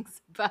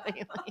things about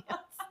aliens.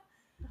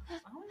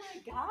 Oh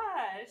my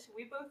gosh.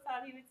 We both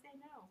thought he would say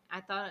no.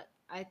 I thought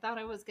I thought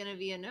it was gonna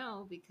be a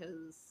no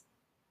because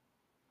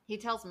he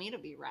tells me to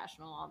be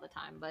rational all the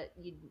time, but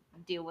you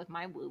deal with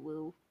my woo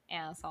woo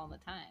ass all the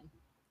time.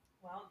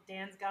 Well,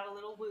 Dan's got a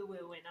little woo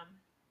woo in him.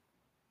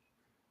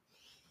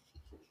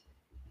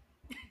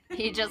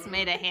 He just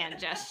made a hand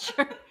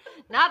gesture,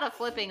 not a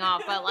flipping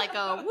off, but like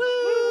a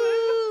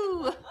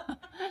woo.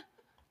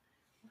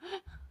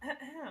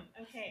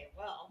 Okay,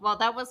 well. Well,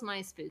 that was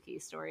my spooky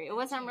story. It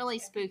wasn't really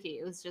Changed spooky.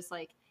 It was just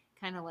like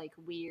kind of like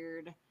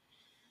weird.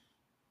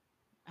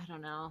 I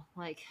don't know,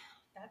 like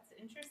That's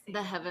interesting.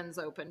 the heavens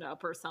opened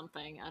up or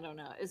something. I don't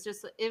know.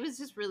 It was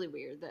just really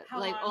weird that How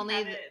like long only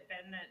had it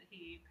been that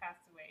he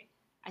passed away?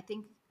 I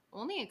think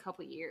only a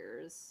couple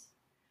years.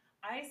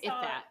 I If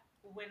saw that.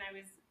 when I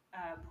was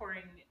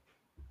pouring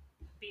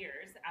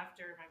beers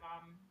after my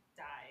mom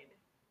died.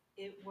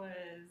 It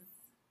was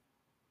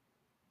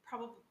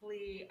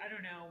probably, I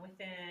don't know,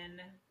 within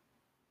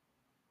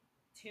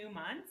 2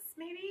 months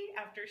maybe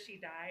after she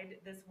died.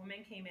 This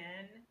woman came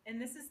in, and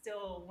this is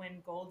still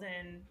when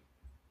Golden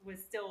was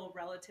still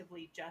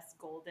relatively just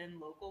Golden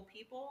local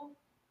people.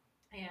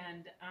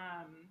 And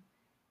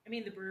I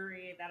mean, the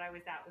brewery that I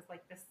was at was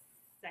like the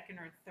second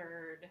or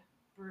third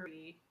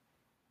brewery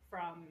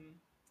from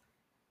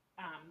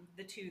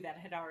the two that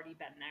had already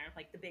been there,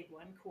 like the big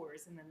one,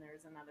 Coors, and then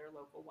there's another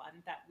local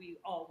one that we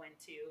all went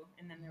to,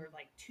 and then there were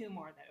like two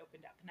more that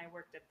opened up, and I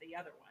worked at the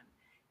other one.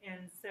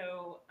 And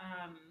so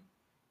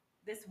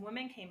this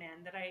woman came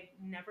in that I'd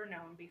never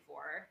known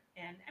before,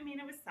 and I mean,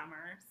 it was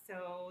summer,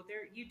 so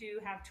there you do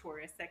have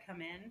tourists that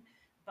come in,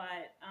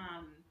 but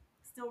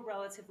still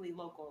relatively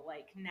local.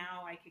 Like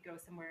now I could go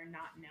somewhere and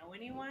not know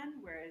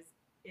anyone, whereas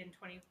in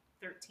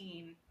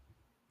 2013,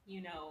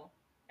 you know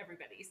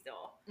everybody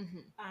still.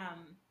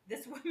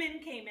 This woman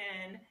came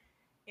in,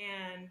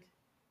 and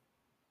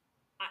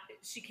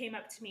she came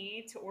up to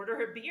me to order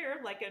her beer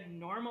like a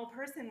normal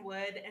person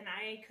would, and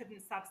I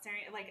couldn't stop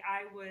staring. Like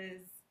I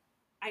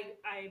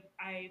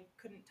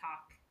couldn't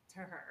talk to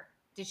her.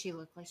 Did she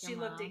look like She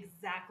your looked mom?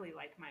 exactly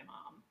like my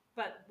mom,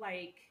 but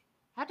like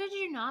How did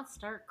you not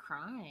start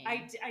crying?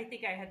 I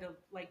think I had to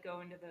like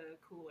go into the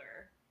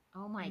cooler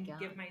Oh my and god.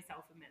 give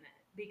myself a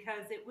minute,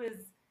 because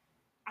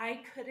I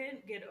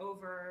couldn't get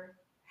over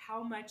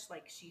how much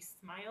like she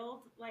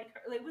smiled like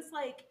her. It was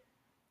like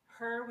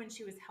her when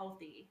she was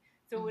healthy.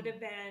 So it would have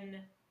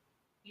been,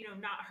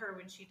 not her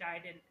when she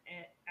died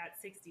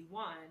at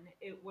 61.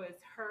 It was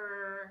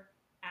her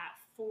at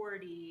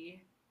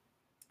 40,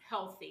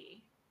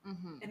 healthy.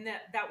 And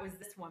that was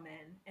this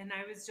woman. And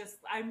I was just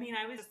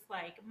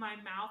like, my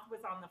mouth was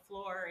on the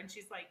floor, and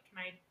she's like, can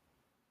I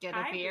Get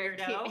Hi, a beer?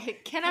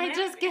 weirdo. Can I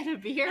just get a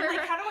beer? I'm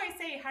like, how do I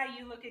say hi?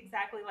 You look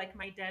exactly like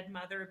my dead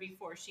mother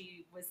before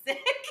she was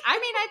sick. I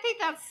mean, I think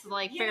that's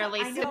like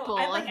fairly I know. simple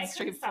I and couldn't stop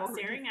straightforward.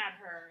 staring at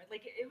her.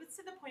 Like it was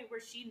to the point where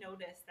she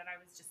noticed that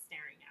I was just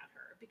staring at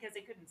her because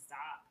I couldn't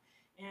stop.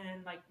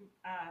 And like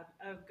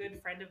a good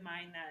friend of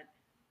mine that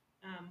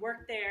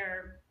worked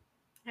there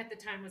at the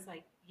time was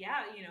like,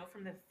 yeah,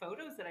 from the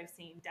photos that I've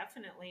seen,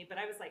 definitely. But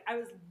I was like, I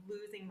was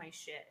losing my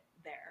shit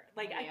there.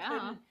 Like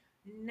I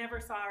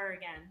never saw her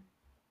again.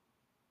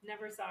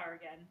 Never saw her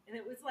again. And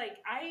it was like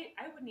I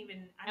wouldn't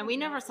even And we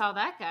never saw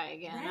that guy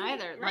again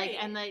either. Right.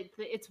 Like, and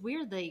it's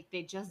weird they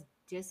just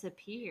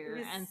disappear. It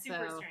was and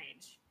super so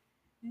strange.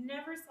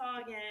 Never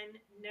saw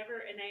again. Never,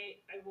 and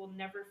I will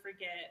never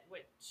forget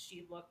what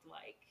she looked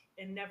like,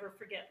 and never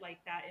forget like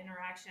that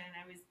interaction. And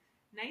I was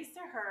nice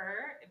to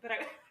her, but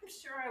I'm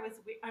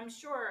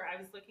sure I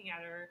was looking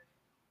at her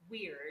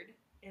weird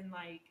and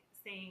like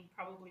saying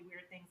probably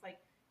weird things like,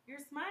 your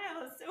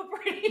smile is so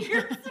pretty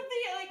or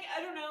something. Like,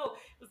 I don't know.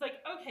 It was like,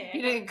 okay.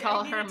 You didn't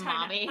call her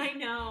mommy. I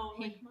know.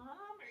 Like, Mom,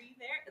 are you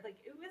there? Like,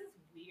 it was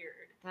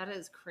weird. that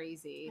is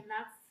crazy. And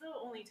that's the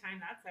only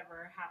time that's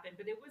ever happened.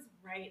 But it was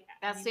right.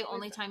 That's the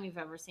only time you've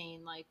ever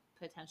seen like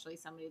potentially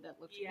somebody that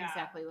looked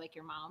exactly like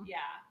your mom. Yeah.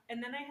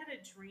 And then I had a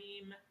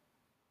dream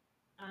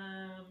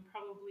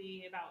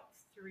probably about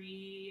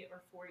 3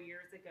 or 4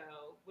 years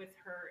ago with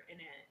her in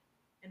it.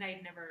 And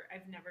I've never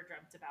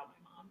dreamt about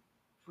my mom.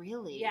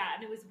 Really? Yeah,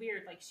 and it was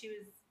weird. Like she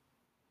was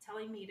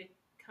telling me to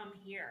come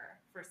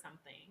here for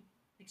something.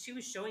 Like she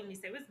was showing me.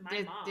 So it was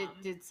my mom.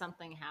 Did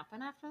something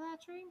happen after that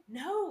dream?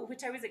 No,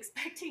 which I was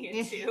expecting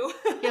it to.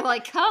 You're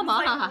like, come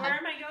on. Like, where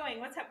am I going?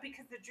 What's up?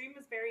 Because the dream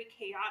was very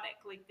chaotic.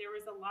 Like there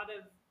was a lot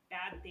of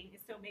bad things.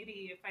 So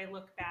maybe if I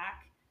look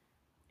back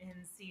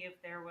and see if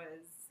there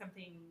was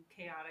something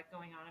chaotic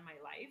going on in my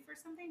life or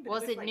something. But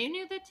was it like,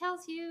 Nunu that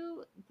tells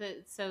you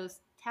that? So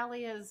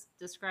Talia's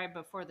described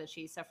before that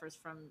she suffers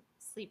from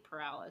sleep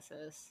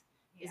paralysis.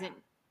 Yeah. Is it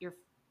your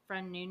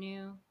friend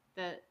Nunu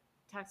that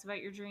talks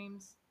about your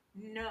dreams?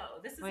 No,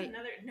 this is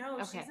another. No,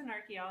 she's an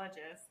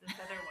archaeologist. This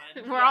other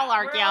one. We're all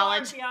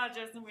archaeologists. We're all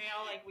archaeologists, and we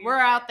all like. We're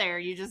out there.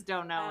 You just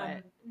don't know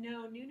it.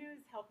 No,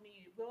 Nunu's helped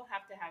me. We'll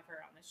have to have her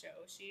on the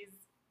show. She's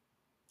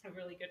a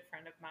really good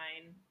friend of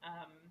mine,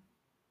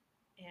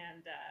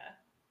 and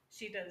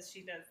she does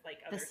like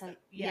other stuff.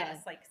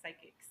 Yes, like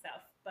psychic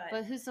stuff.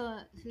 But who's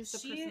the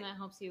person that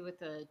helps you with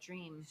the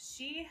dream?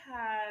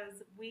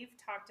 We've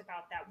talked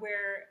about that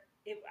where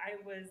I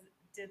was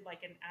did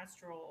like an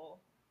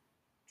astral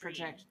dream.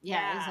 Project.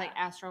 Yeah, it's like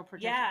astral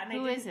projection. Yeah, and I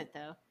Who is didn't- it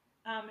though?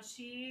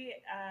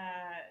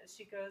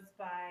 She goes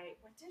by,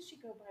 what does she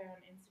go by on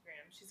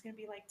Instagram? She's gonna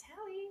be like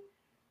Tally.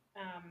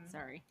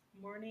 Sorry.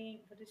 Morning.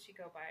 What does she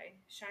go by?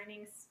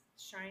 Shining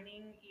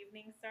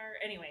Evening Star.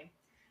 Anyway,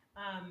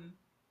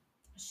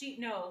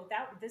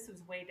 this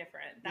was way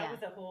different. That Yeah.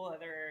 was a whole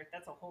other.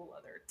 That's a whole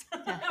other.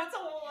 Yeah. That's a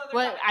whole other.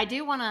 Well, topic. I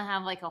do want to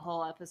have like a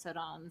whole episode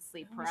on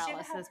sleep We should have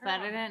paralysis, her but I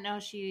on. didn't know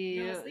she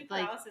No, sleep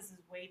like. paralysis is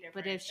way different.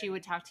 But if she than-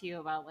 would talk to you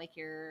about like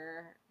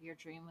your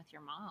dream with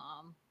your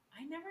mom,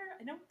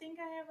 I don't think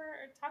I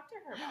ever talked to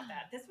her about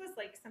that. This was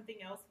like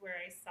something else where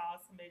I saw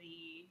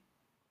somebody.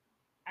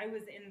 I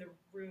was in the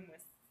room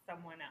with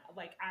someone else.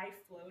 Like I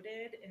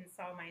floated and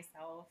saw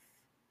myself.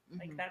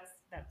 Like Mhm.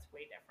 that's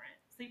way different.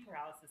 Sleep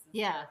paralysis is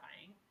Yeah.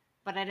 terrifying.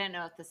 But I didn't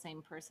know if the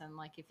same person,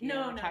 like if you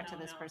No, ever no, talked no,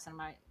 to this no. person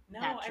about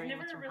No, that I've dream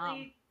never with your really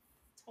mom.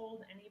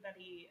 told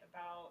anybody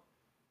about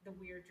the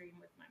weird dream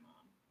with my mom.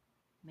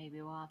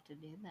 Maybe we'll have to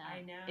do that.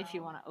 I know. If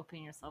you want to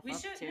open yourself We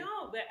up should to.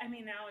 no, but I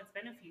mean now it's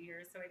been a few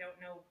years, so I don't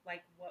know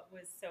like what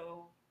was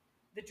so.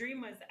 The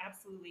dream was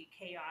absolutely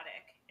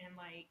chaotic and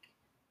like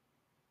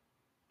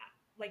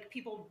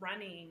people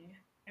running.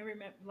 I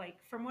remember like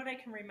from what I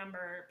can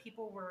remember,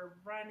 people were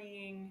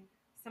running.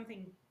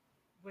 Something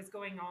was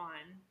going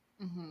on,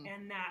 Mhm.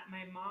 and that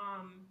my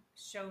mom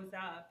shows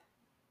up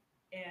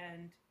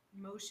and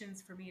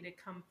motions for me to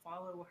come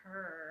follow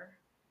her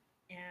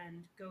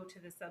and go to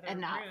this other And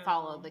not room.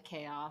 follow the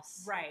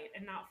chaos. Right,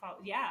 and not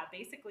follow. Yeah,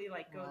 basically,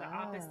 like go the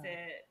Wow.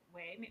 opposite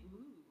way.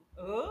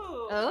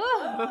 Ooh,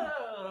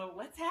 Oh.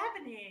 what's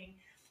happening?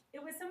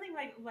 It was something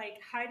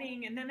like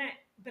hiding, and then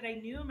but I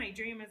knew in my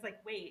dream I was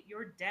like, wait,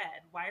 you're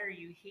dead. Why are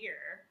you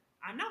here?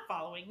 I'm not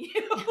following you.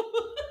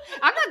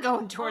 I'm not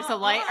going towards the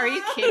light. Are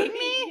you kidding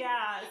me?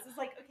 Yeah, it's just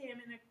like okay,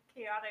 I'm in a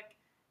chaotic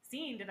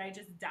scene. Did I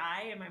just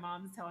die? And my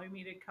mom's telling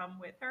me to come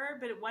with her,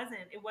 but it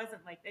wasn't. It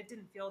wasn't like it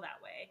didn't feel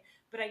that way.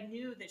 But I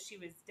knew that she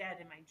was dead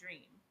in my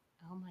dream.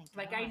 Oh my god.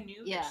 Like I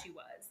knew Yeah. that she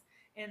was,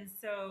 and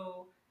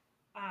so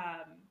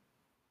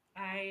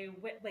I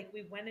went. Like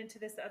we went into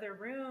this other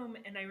room,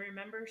 and I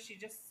remember she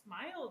just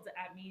smiled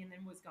at me and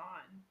then was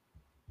gone.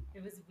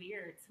 It was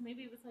weird. So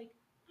maybe it was like,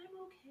 I'm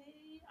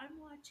okay. I'm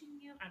watching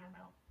you. I don't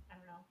know.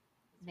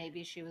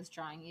 Maybe she was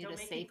drawing you Don't to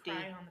make safety. me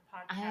cry on the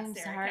podcast. I'm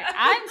sorry. Erica.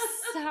 I'm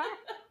sorry.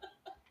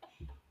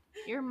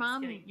 Your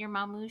mom, kidding. your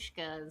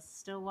mamushka is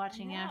still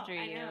watching know, after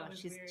I you. know, it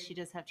was weird. She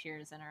does have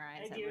tears in her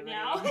eyes. I do everybody.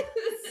 now.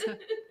 So-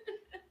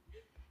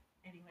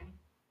 Anyway.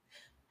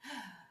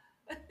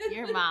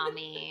 Your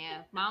mommy.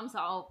 Moms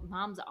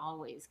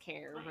always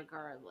care Right.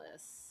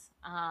 regardless.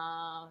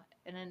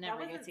 And it never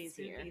that gets wasn't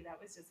easier. spooky,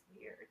 that was just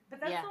weird. But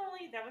that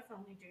was the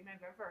only dream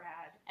I've ever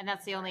had. And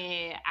that's the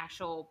only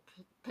actual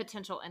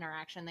potential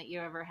interaction that you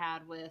ever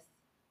had with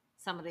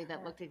somebody that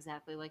Her. looked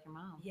exactly like your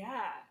mom.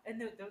 Yeah, and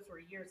those were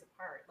years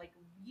apart, like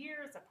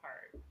years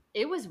apart.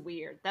 It was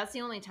weird. That's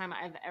the only time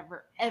I've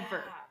ever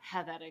Yeah.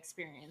 had that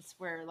experience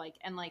where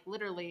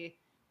literally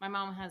my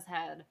mom has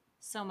had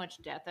so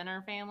much death in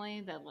her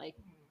family that like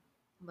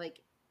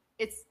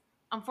it's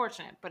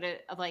unfortunate, but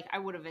it like I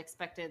would have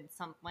expected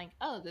something like,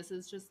 oh, this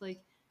is just like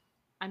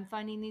I'm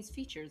finding these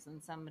features in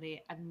somebody.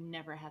 I've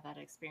never had that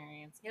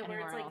experience Yeah, where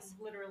anywhere it's like else.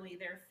 literally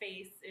their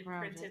face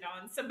Right. imprinted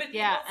on somebody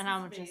Yeah, else's and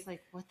I'm face. just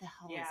like, what the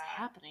hell is Yeah.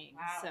 happening?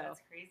 Wow, so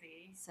that's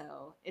crazy.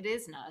 So it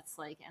is nuts.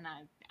 Like, and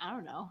I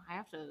don't know. I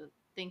have to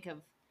think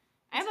of.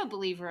 I'm a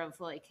believer of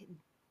like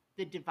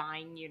the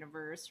divine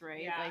universe,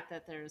 right? Yeah. Like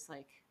that. There's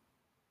like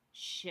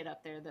shit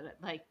up there that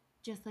like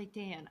just like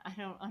Dan. I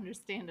don't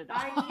understand it all.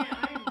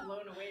 I'm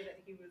blown away that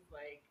he was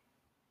like,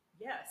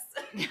 yes.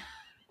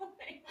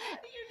 Like, how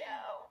do you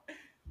know?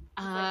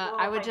 He's like, well,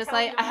 I if would just tell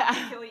like you, I have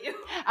to kill you.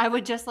 I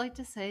would just like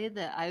to say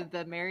that I've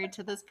been married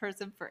to this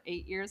person for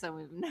 8 years and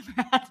we've never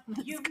had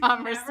this You've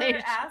conversation.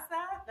 never asked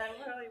that? That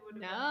really would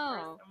have been the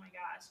No. first. Oh my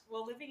gosh.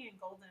 Well, living in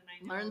Golden,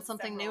 I know Learn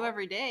something new several-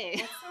 every day.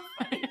 That's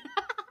so funny.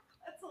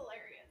 That's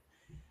hilarious.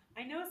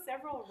 I know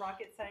several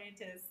rocket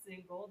scientists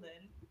in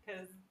Golden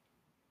because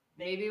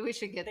Maybe we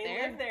should get they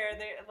there. live there.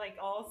 They're like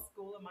all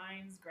School of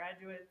Mines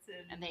graduates,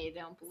 and And they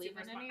don't believe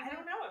super in smart. any of I it?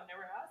 don't know. I've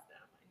never asked them.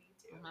 I need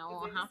to. Well, 'Cause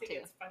we'll I just have think to.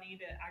 it's funny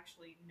to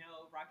actually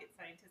know rocket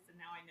scientists, and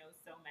now I know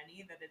so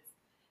many that it's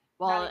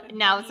Well, not even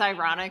now it's funny.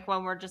 ironic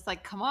when we're just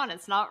like, come on,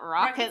 it's not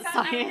rocket I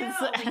science.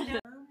 know, like,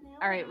 no,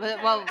 All right, no,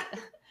 well,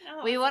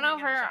 no, we it's went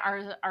something over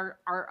I'm sure.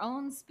 our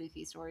own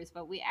spooky stories,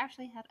 but we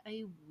actually had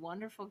a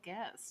wonderful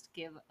guest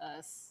give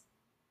us.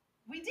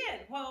 We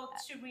did. Well,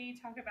 should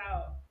we talk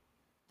about?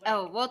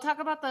 Oh, we'll talk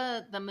about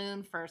the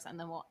moon first, and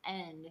then we'll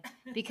end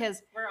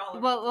because we're all over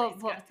well, the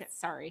place, guys.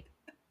 sorry.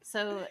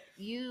 So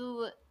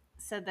you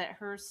said that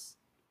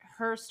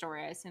her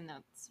story. I assume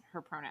that's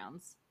her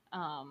pronouns.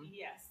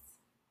 Yes.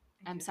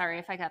 I I'm do sorry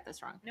that. if I got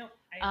this wrong. Nope.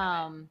 I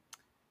haven't.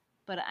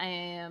 But I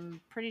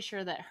am pretty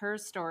sure that her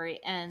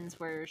story ends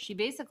where she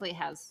basically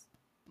has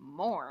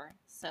more.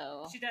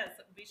 So She does.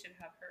 We should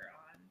have her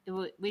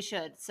on. we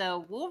should.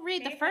 So we'll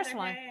read the Hey, first Heather,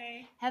 one.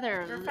 hey.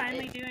 Heather, We're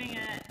finally doing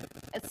it.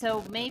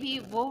 So maybe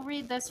we'll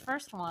read this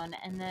first one,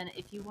 and then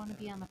if you want to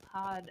be on the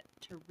pod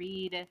to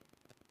read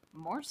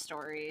more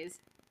stories,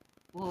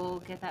 we'll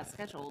get that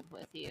scheduled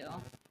with you.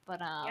 But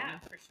Yeah,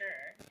 for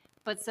sure.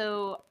 but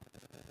so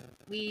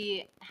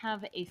we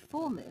have a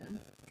full moon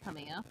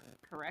coming up,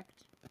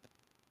 correct?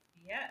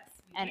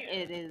 Yes, we And do.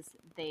 it is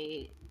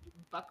the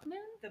buck moon.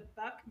 The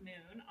buck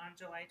moon on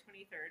July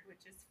 23rd,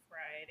 which is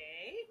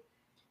Friday.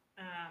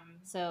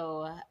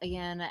 So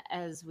again,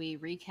 as we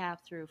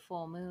recap through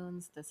full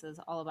moons, this is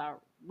all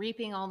about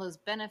reaping all those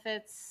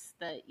benefits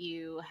that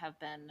you have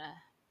been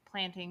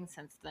planting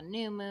since the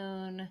new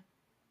moon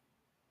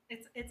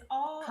It's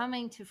all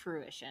coming to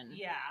fruition.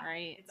 yeah,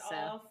 right. It's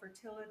all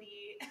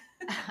fertility,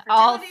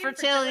 all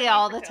fertility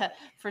all the time.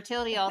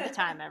 Fertility all the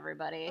time,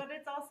 everybody. But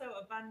it's also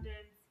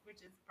abundance,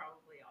 which is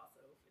probably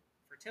also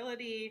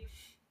fertility.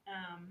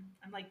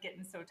 I'm like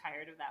getting so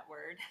tired of that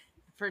word.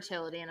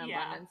 Fertility and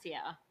abundance,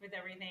 yeah. With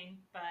everything.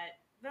 But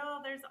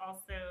well, there's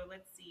also,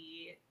 let's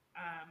see,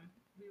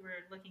 we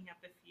were looking up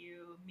a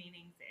few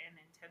meanings and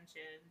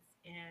intentions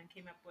and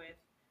came up with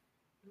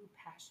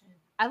passion.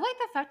 I like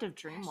the fact of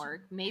dream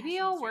work. Maybe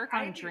I'll work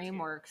on I do dream too.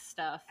 work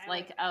stuff, I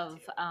like like that of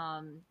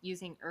too.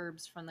 Using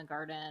herbs from the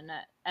garden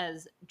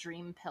as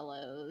dream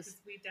pillows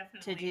 'Cause we to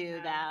definitely do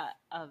have- that,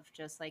 of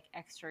just like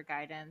extra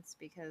guidance,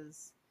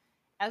 because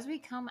as we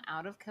come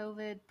out of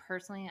COVID,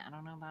 personally, I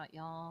don't know about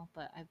y'all,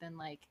 but I've been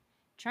like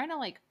trying to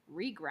like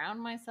reground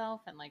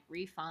myself and like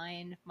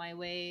refine my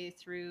way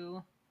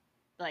through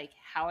like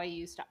how I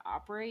used to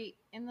operate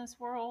in this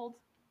world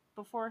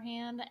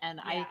beforehand.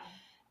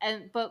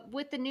 And but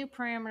with the new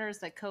parameters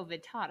that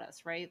COVID taught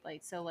us, right?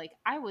 Like, so like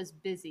I was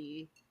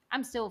busy.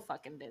 I'm still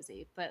fucking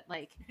busy, but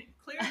like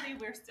clearly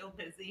we're still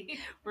busy.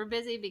 we're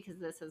busy because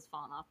this has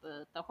fallen off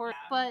the horse.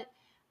 Yeah. But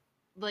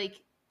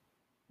like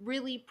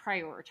really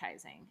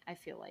prioritizing, I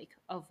feel like,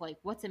 of like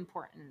what's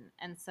important.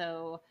 And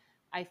so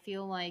I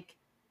feel like,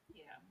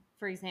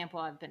 for example,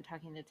 I've been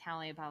talking to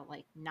Tally about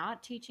like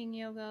not teaching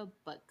yoga,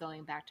 but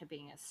going back to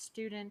being a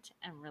student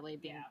and really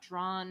being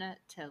drawn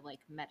to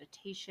like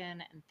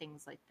meditation and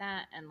things like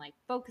that, and like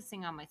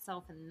focusing on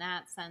myself in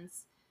that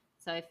sense.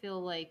 So I feel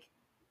like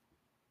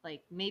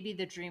maybe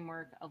the dream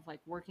work of like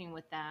working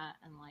with that,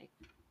 and like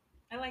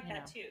I like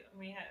that too.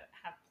 We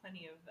have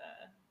plenty of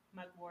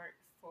mugwort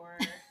for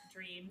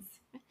dreams.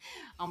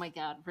 Oh my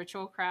god,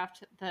 ritual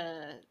craft,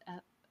 the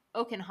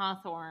oak and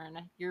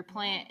hawthorn, your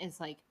plant is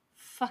like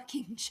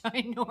fucking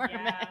ginormous.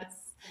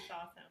 Yes, it's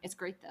awesome. It's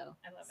great though.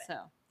 I love it. So I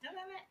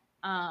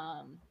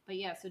love it. But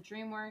yeah, so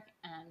dream work,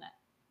 and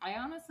I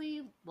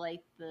honestly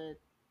like the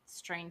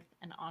strength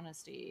and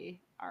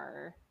honesty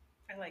are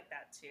I like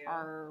that too.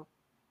 Are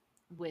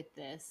with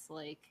this,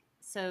 like,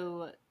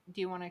 so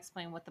do you want to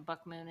explain what the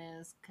buck moon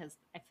is? Because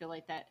I feel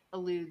like that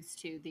alludes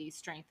to the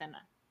strength and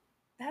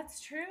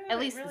that's true. At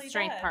least really the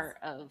strength does. part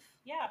of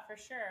for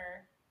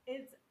sure.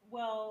 It's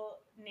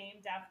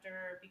named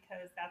after,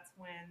 because that's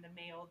when the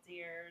male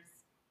deer's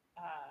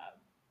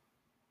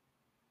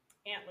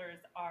antlers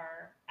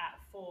are at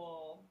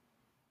full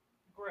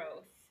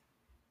growth,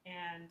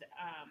 and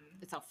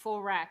it's a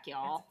full rack,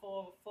 y'all. It's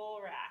full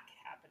rack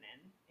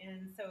happening,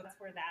 and so that's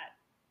where that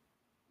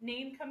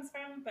name comes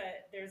from.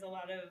 But there's a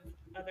lot of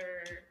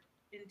other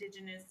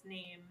indigenous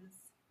names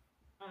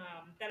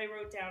that I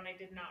wrote down. I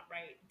did not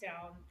write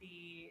down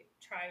the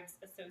tribes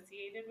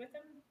associated with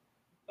them,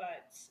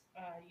 but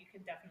you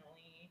can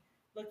definitely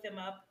look them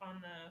up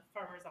on the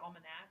Farmer's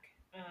Almanac.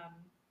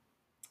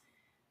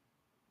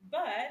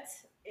 But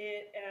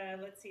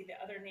let's see,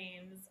 the other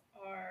names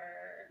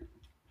are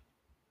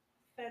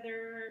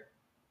feather.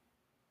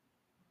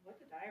 What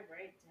did I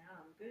write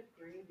down? Good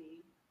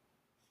gravy.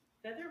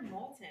 Feather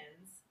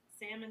Moultons,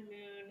 Salmon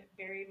Moon,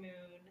 Berry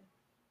Moon,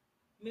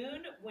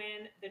 Moon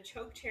when the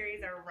choke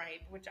cherries are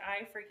ripe, which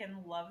I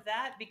freaking love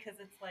that, because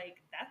it's like,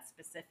 that's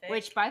specific.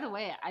 Which, by the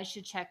way, I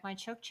should check my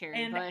choke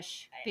cherry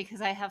bush,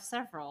 because I have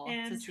several.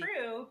 And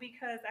true,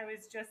 because I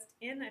was just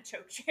in a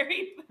choke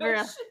cherry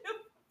bush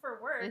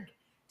for work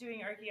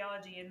doing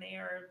archaeology, and they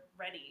are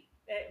ready.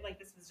 Like,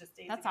 this was just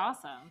days That's ago.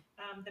 awesome.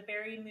 The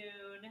Berry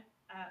Moon,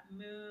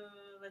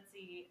 let's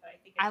see, I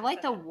think I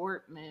like the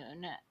wart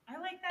moon. I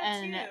like that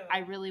too. And I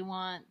really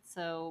want,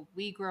 so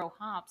we grow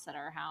hops at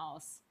our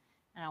house,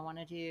 and I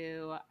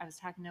was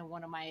talking to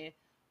one of my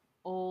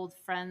old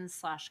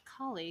friends /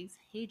 colleagues.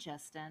 Hey,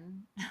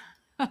 Justin.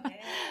 Hey.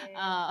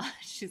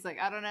 She's like,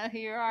 I don't know who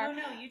you are. Oh,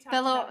 no, you talked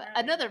about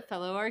another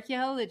fellow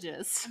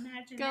archaeologist.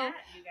 Imagine that,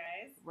 you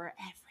guys. We're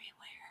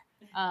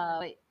everywhere.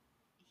 But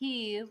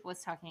he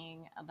was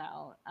talking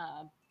about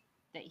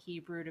that he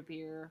brewed a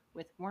beer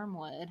with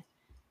wormwood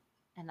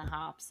and the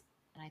hops,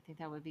 and I think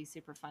that would be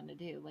super fun to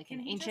do, like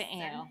an ancient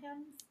ale.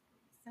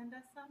 Send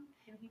us some?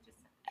 Can he just?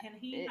 Can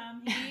he?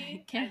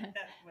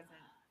 That wasn't.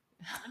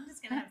 I'm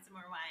just gonna have some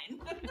more wine.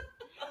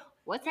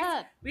 What's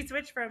up? We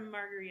switched from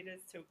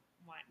margaritas to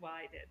wine. Well,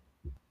 I did.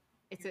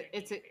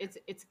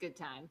 It's a good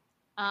time.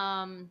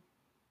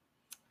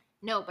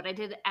 No, but I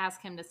did ask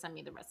him to send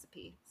me the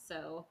recipe.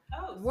 So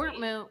wart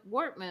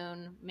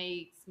moon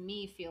makes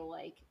me feel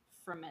like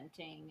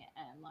fermenting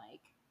and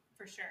like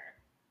for sure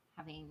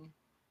having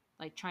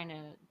like trying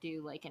to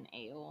do like an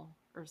ale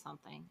or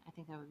something. I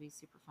think that would be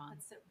super fun.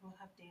 We'll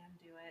have Dan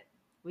do it.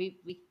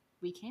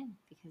 We can,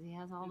 because he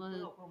has all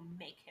We'll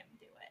make him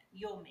do it.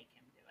 You'll make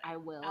him do it. I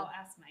will. I'll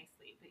ask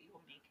nicely, but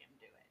you'll make him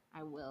do it.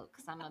 I will,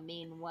 because I'm a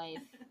mean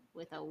wife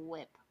with a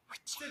whip.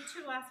 So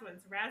 2 last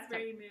ones,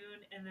 Raspberry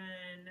Moon, and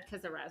then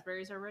because the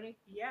raspberries are ready.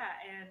 Yeah,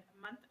 and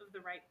Month of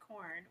the Ripe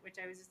Corn, which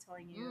I was just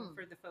telling you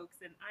for the folks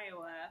in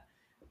Iowa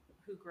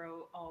who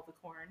grow all the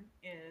corn,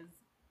 is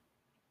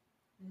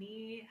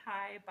knee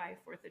high by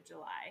 4th of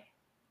July.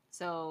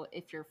 So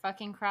if your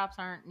fucking crops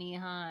aren't knee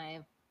high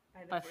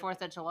by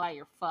 4th of July,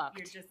 you're fucked.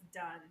 You're just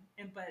done.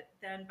 But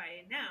then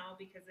by now,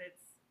 because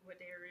it's what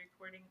day are we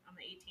recording? On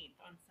the 18th,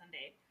 on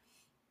Sunday,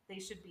 they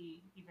should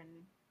be even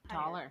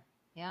taller.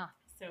 Yeah.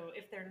 So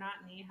if they're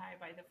not knee high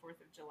by the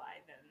 4th of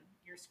July, then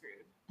you're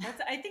screwed. That's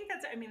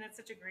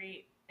such a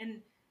great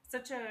and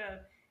such a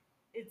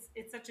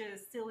it's such a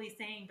silly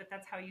saying, but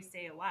that's how you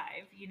stay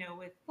alive,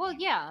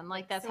 and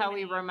like that's how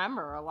we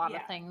remember a lot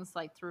of things,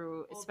 like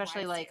through old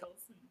especially wives' like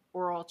tales and-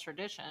 oral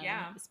tradition,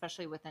 Yeah.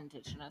 especially with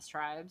indigenous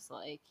tribes,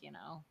 like and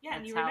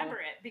that's you remember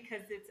it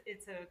because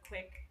it's a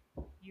quick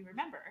you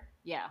remember.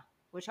 Yeah,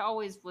 which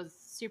always was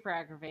super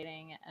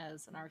aggravating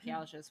as an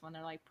archaeologist when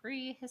they're like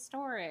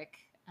prehistoric,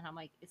 and I'm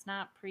like, it's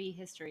not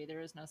prehistory.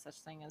 There is no such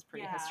thing as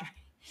prehistory.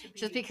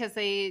 Just because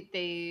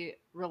they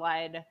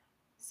relied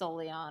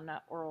solely on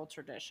oral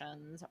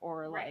traditions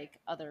or like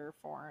other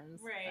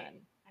forms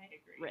than I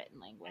agree. written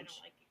language.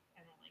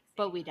 I don't like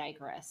but we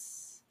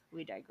digress.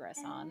 We digress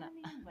on.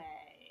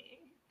 Anyway.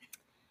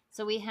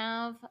 So we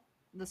have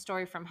the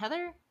story from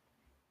Heather.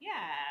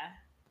 Yeah.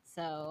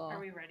 So are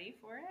we ready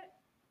for it?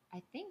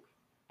 I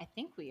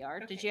think we are.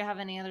 Okay. Did you have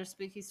any other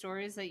spooky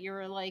stories that you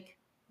were like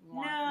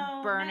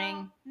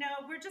burning? No,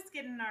 we're just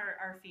getting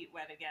our feet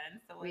wet again.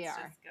 So let's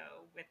just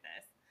go with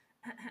this.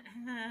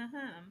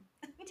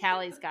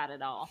 Tally's got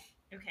it all.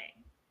 Okay.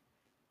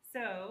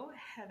 So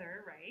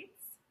Heather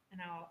writes, and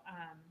I'll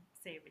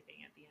say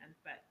everything at the end,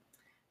 but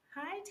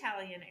hi,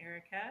 Tally and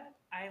Erica.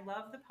 I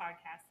love the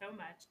podcast so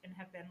much and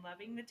have been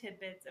loving the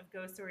tidbits of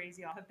ghost stories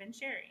y'all have been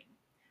sharing.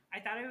 I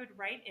thought I would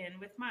write in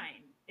with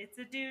mine. It's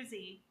a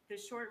doozy, the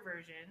short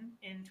version.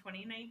 In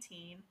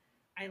 2019,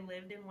 I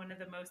lived in one of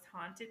the most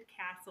haunted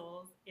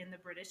castles in the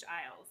British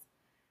Isles.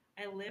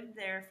 I lived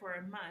there for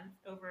a month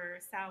over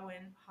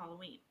Samhain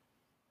Halloween.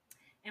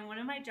 And one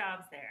of my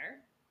jobs there,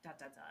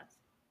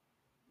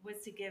 was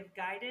to give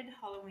guided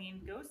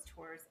Halloween ghost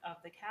tours of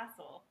the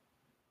castle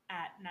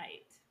at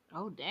night.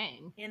 Oh,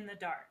 dang. In the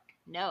dark.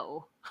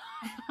 No.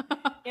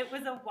 It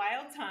was a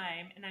wild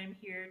time, and I'm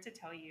here to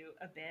tell you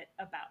a bit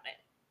about it.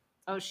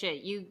 Oh,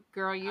 shit. You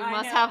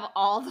must have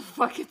all the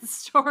fucking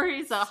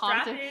stories of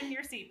haunted. Strap in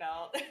your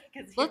seatbelt.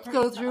 Let's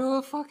go through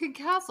a fucking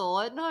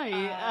castle at night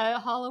at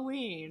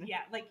Halloween.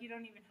 Yeah, like you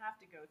don't even have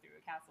to go through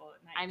a castle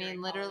at night. I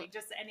mean, literally. Halloween,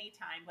 just any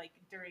time, like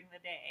during the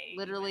day.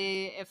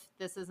 Literally, if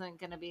this isn't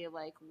going to be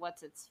like,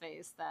 what's its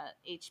face, that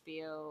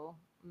HBO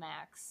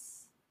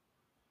Max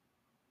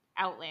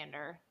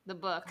Outlander, the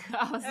book.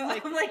 I was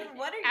like,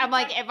 what are you I'm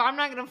like, if I'm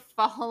not going to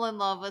fall in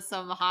love with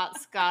some hot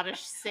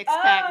Scottish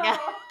six-pack guy.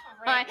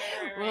 Right.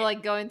 We're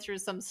like going through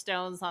some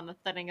stones on the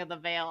thinning of the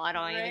veil. I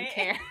don't even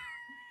care.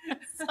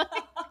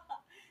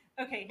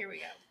 Okay, here we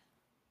go.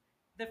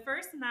 The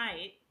first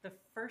night of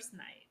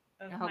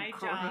my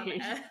job.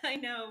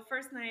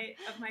 First night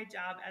of my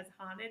job as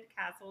haunted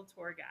castle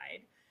tour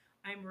guide.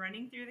 I'm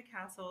running through the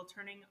castle,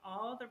 turning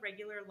all the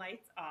regular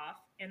lights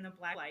off and the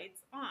black lights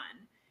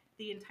on.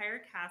 The entire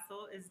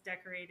castle is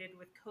decorated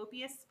with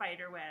copious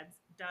spider webs,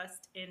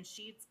 dust, and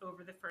sheets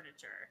over the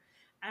furniture.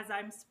 As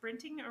I'm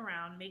sprinting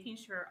around, making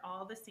sure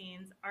all the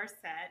scenes are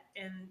set,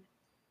 and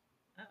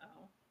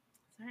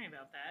sorry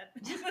about that.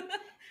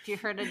 If you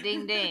heard a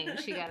ding ding,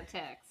 she got a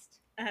text.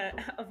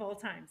 Of all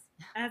times.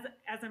 As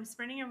I'm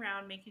sprinting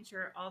around, making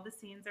sure all the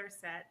scenes are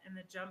set and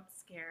the jump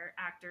scare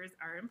actors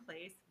are in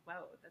place.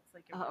 Whoa, that's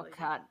like a really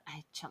God,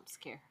 I jump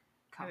scare.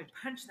 I would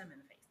punch them in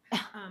the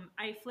face.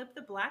 I flip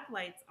the black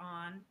lights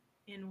on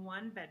in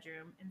one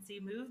bedroom and see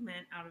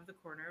movement out of the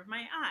corner of my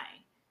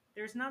eye.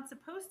 There's not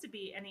supposed to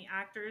be any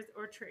actors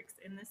or tricks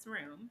in this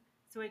room,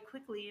 so I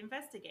quickly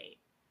investigate.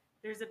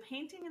 There's a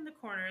painting in the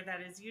corner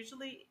that is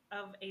usually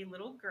of a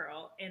little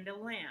girl and a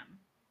lamb.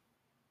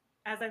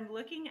 As I'm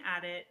looking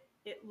at it,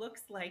 it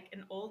looks like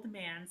an old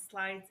man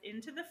slides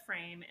into the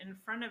frame in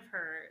front of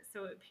her,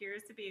 so it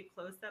appears to be a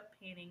close-up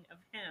painting of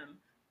him.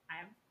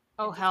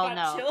 Hell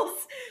no.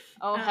 Chills.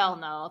 Hell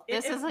no.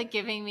 This is like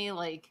giving me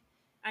like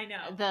I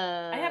know.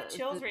 I have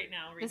chills right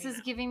now. This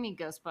is giving me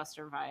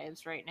Ghostbuster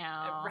vibes right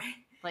now. Right.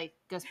 Like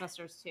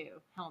Ghostbusters 2.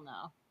 Hell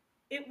no.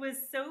 It was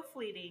so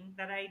fleeting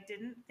that I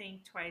didn't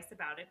think twice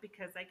about it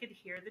because I could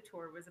hear the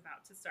tour was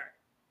about to start.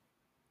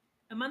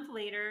 A month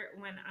later,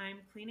 when I'm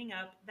cleaning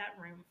up that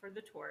room for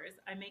the tours,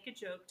 I make a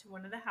joke to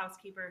one of the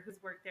housekeepers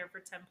who's worked there for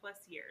 10 plus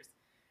years.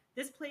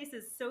 This place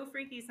is so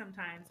freaky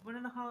sometimes. One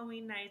of the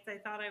Halloween nights, I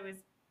thought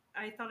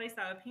I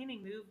saw a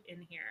painting move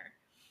in here.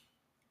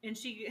 And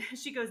she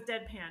goes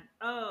deadpan,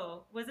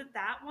 "Oh, was it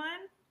that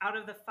one? Out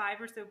of the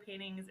 5 or so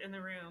paintings in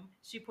the room,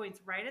 she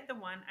points right at the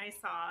one I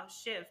saw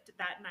shift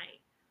that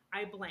night.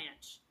 I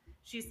blanch.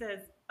 She says,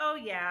 "Oh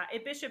yeah, a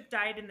bishop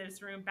died in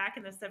this room back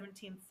in the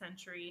 17th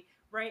century.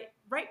 Right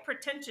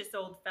pretentious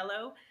old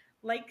fellow.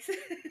 Likes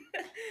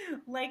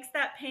likes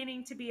that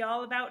painting to be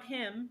all about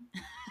him."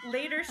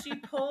 Later, she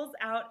pulls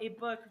out a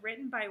book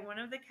written by one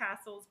of the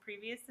castle's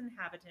previous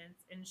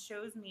inhabitants and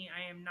shows me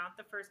I am not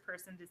the first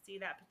person to see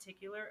that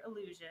particular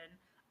illusion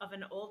of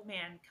an old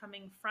man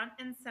coming front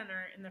and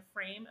center in the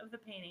frame of the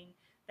painting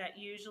that's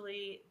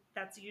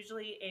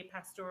usually a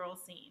pastoral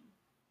scene.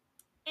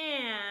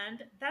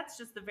 And that's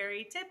just the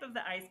very tip of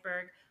the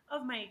iceberg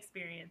of my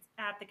experience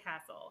at the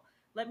castle.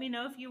 Let me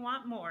know if you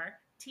want more.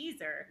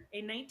 Teaser: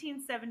 a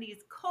 1970s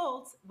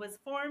cult was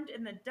formed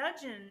in the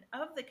dungeon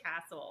of the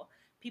castle.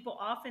 People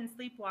often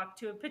sleepwalk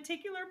to a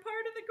particular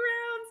part of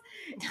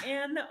the grounds,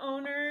 and the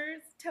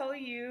owners tell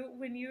you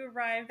when you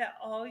arrive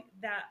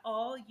that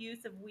all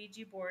use of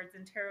Ouija boards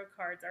and tarot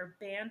cards are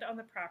banned on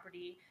the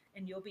property,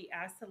 and you'll be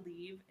asked to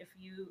leave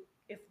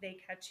if they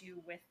catch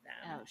you with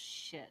them. Oh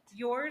shit.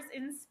 Yours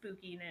in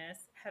spookiness,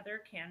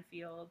 Heather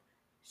Canfield.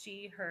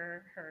 She,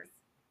 her, hers.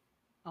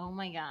 Oh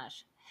my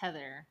gosh,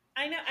 Heather.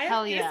 I know. I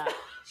Hell have yeah, goosebumps.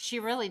 she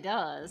really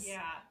does.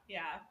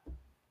 Yeah.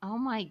 Oh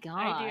my god.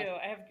 I do.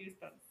 I have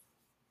goosebumps.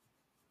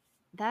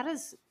 That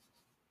is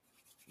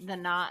the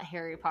not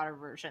Harry Potter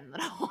version that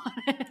I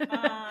wanted.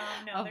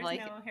 No, Of, there's like-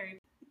 no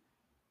Harry.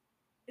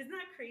 Isn't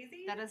that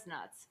crazy? That is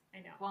nuts. I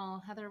know.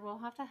 Well, Heather, we'll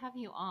have to have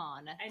you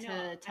on I know,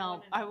 to I tell.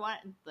 wanna I know. want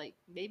like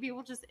maybe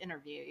we'll just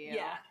interview you.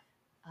 Yeah.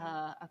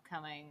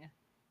 Upcoming.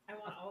 I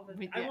want all the.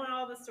 We I do. want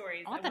all the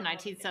stories. I want the all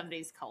things.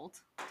 1970s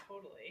cult.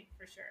 Totally,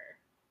 for sure.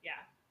 Yeah.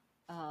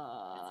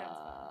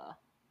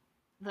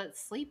 The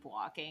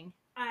sleepwalking.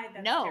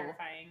 That's No.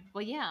 terrifying.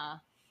 Well, yeah,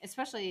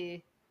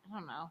 especially I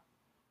don't know.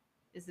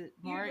 Is it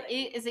more? like-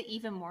 Is it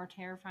even more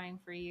terrifying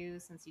for you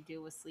since you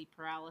deal with sleep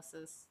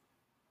paralysis?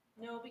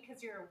 No,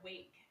 because you're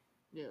awake.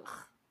 Ugh.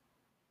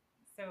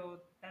 So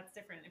that's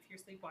different. If you're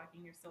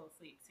sleepwalking, you're still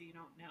asleep, so you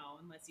don't know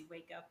unless you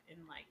wake up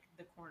in like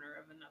the corner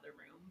of another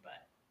room.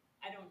 But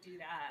I don't do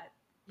that.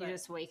 You But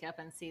just wake up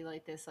and see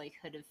like this like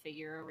hooded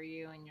figure over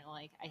you, and you're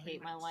like, I pretty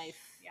hate my much,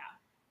 life. Yeah.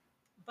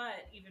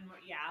 But even more,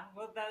 yeah.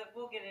 Well,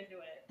 we'll get into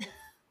it.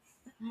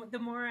 The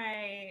more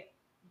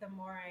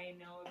I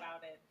know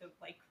about it, the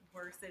like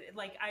worse it.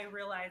 Like I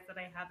realize that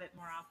I have it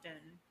more often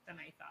than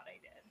I thought I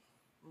did.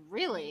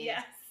 Really?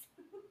 Yes.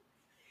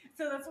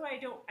 So that's why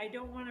I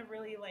don't want to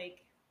really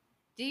like.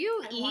 Do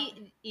you I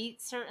want-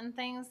 eat certain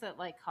things that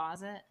like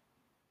cause it?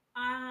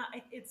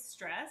 It's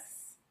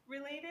stress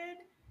related.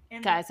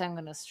 And Guys, I'm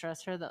gonna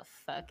stress her the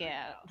fuck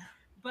out.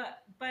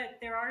 But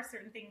there are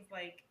certain things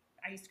like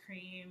ice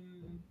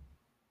cream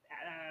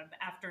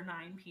after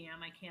 9 p.m.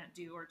 I can't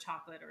do, or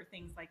chocolate or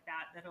things like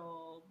that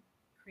that'll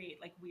create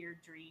like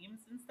weird dreams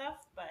and stuff.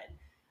 But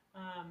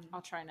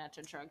I'll try not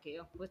to drug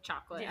you with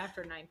chocolate Yeah.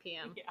 after 9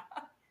 p.m.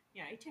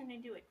 yeah, I turned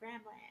into a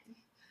gremlin.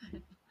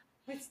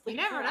 You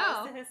never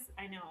know.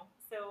 I know.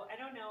 So I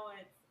don't know.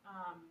 It's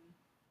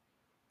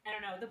I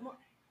don't know. The more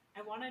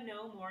I want to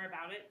know more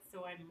about it,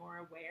 so I'm more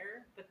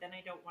aware. But then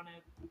I don't want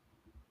to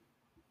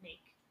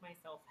make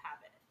myself have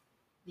it.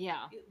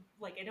 Yeah,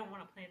 Like I don't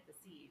want to plant the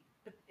seed,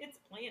 but it's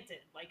planted.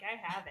 Like I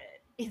have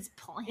it. it's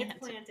planted. It's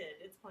planted.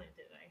 It's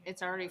planted.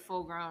 It's already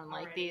full grown.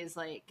 Like Already. these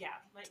like Yeah,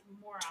 like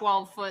more. often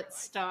 12 than I foot realize.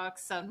 stalk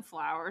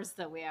sunflowers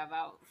that we have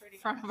out Pretty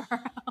front much. of our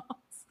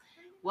house.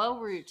 Well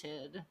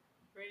rooted.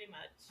 Pretty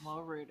much.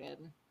 Well rooted.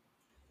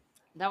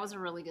 That was a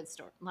really good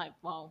story. Like,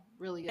 well,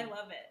 really I good.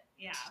 love it.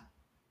 Yeah,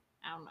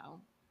 I don't know,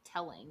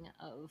 telling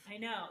of. I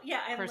know. Yeah,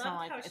 I Personal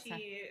love life, how it's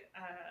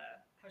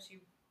she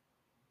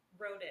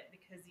wrote it,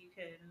 because you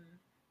can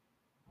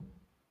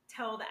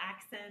tell the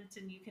accent,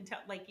 and you can tell,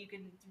 like, you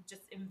can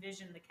just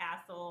envision the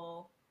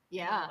castle.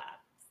 And all Yeah, that.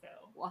 So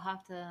we'll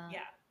have to. yeah,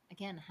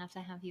 Again, have to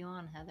have you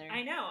on, Heather.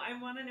 I know. I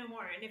want to know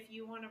more, and if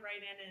you want to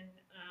write in and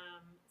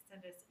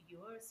send us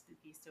your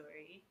spooky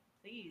story,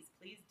 please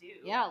do.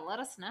 Yeah, let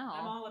us know.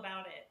 I'm all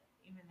about it,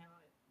 even though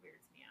it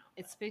weirds me out.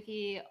 It's but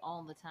spooky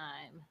all the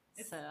time.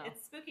 it's So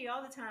spooky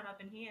all the time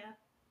up in here.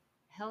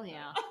 hell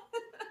yeah.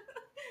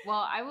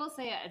 Well, I will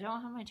say I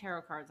don't have my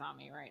tarot cards on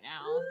me right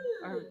now.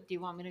 Or Ooh. do you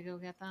want me to go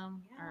get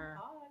them? Yeah, Or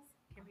pause.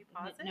 Can we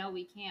pause it? no,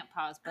 we can't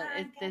pause. But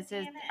Ah, this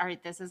is goddammit. all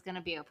right. This is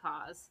gonna be a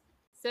pause.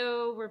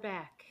 So we're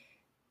back,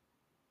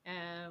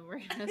 and we're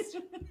gonna. This is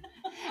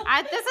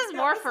That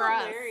more was for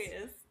us.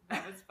 hilarious.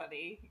 That was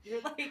funny. You're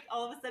like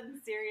all of a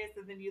sudden serious,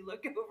 and then you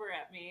look over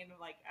at me, and I'm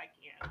like, I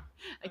can't.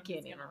 I I'm can't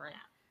just even gonna write.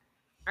 laugh.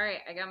 All right,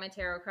 I got my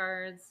tarot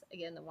cards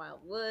again. The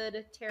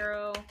Wildwood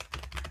Tarot.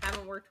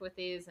 Haven't worked with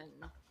these in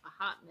a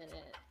hot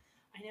minute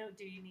I know.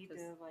 Do you need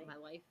because to like? my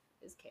life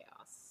is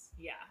chaos.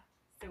 Yeah.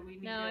 So we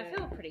need No, to. I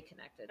feel pretty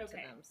connected to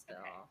Okay, them still.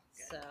 okay,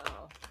 good.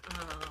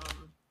 So,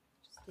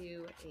 just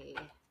do a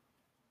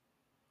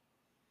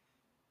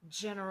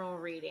general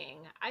reading.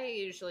 I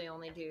usually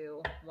only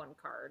do one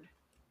card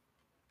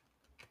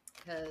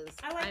because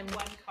I like I'm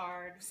one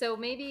card. so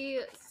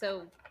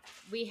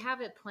we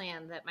have it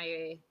planned that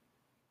my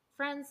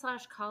friend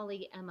slash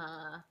colleague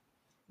Emma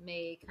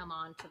may come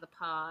on to the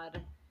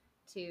pod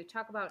to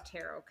talk about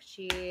tarot, 'cause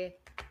she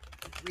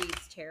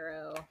reads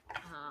tarot,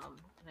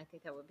 and I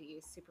think that would be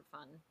super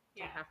fun to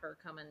Yeah. have her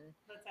come and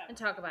Let's have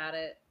talk about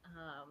it.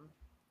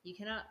 You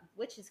cannot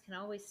Witches can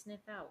always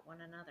sniff out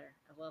one another.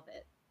 I love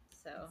it.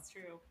 So That's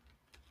true.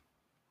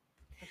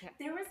 okay.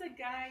 There was a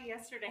guy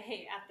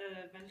yesterday at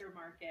the vendor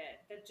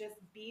market that just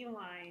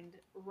beelined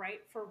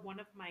right for one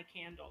of my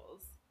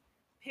candles,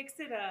 picks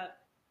it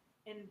up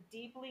and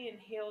deeply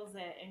inhales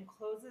it and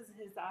closes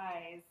his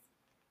eyes.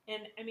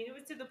 And I mean, it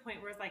was to the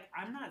point where it's like,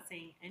 I'm not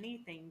saying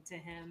anything to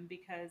him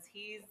because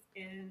he's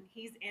in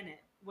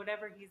it.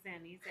 Whatever he's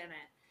in it.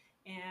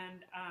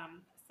 And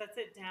sets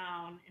it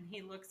down and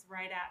he looks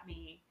right at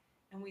me.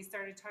 And we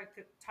started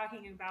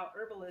talking about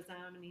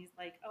herbalism, and he's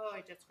like, "Oh,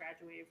 I just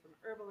graduated from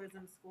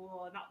herbalism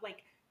school," and not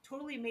like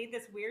totally made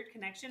this weird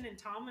connection. And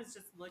Tom was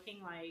just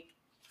looking like,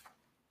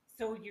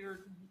 "So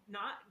you're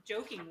not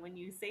joking when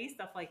you say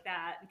stuff like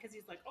that?" Because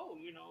he's like, "Oh,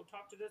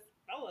 talk to this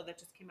fella that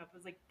just came up." I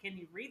was like, "Can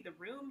you read the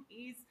room?"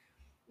 He's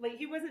like,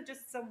 he wasn't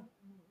just some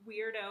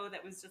weirdo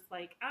that was just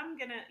like, "I'm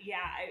gonna,"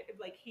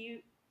 like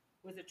he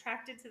was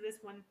attracted to this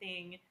one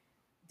thing,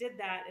 did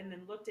that, and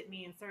then looked at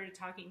me and started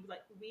talking.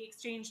 Like we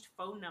exchanged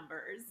phone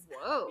numbers.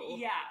 Whoa.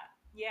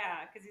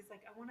 Yeah, because he's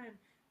like, "I want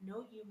to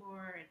know you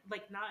more," and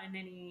like not in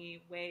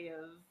any way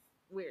of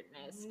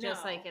Weirdness. No.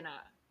 Just like in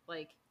a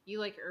like you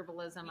like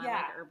herbalism, I Yeah.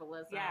 like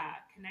herbalism. yeah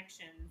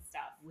connection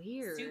stuff.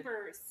 Weird.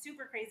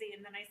 Super crazy.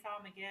 And then I saw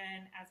him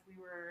again as we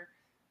were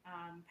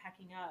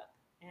packing up,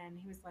 and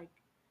he was like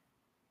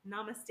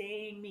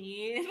namasteing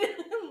me,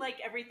 like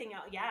everything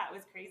else. Yeah, it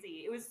was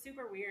crazy. It was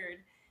super weird.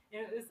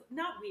 It was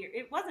not weird.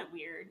 It wasn't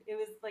weird. It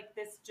was like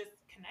this just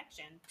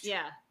connection.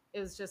 Yeah. It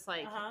was just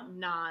like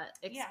not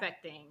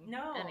expecting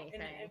anything.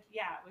 And it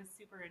was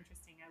super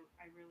interesting.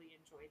 I really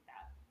enjoyed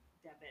that.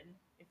 Devin,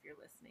 if you're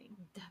listening.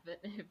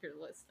 Devin, if you're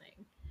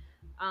listening.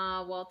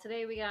 Well,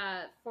 today we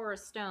got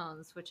Forest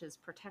Stones, which is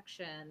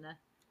protection.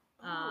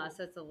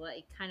 So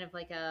it's kind of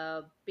like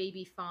a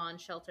baby fawn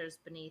shelters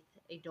beneath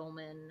a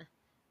dolmen,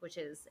 which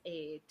is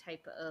a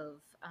type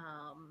of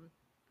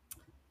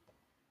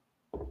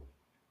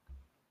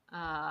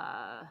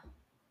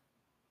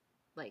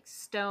like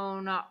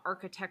stone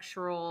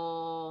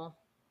architectural.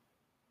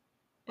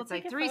 We'll It's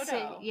like take a three.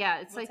 photo.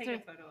 It's We'll like take three. a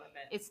photo of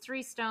it. It's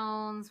three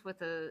stones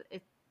with a.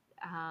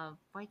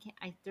 Why can't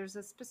I? There's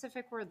a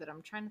specific word that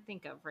I'm trying to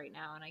think of right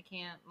now, and I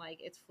can't. Like,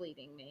 it's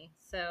fleeting me.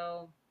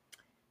 So,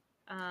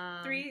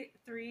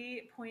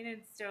 three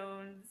pointed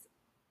stones,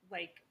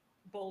 like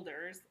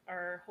boulders,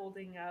 are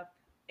holding up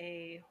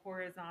a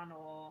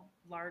horizontal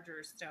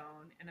larger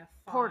stone and a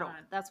fawn. portal.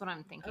 That's what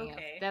I'm thinking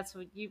Okay. of. That's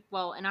what you.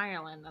 Well, in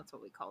Ireland, that's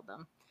what we called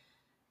them.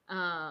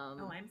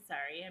 Oh, I'm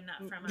sorry. I'm not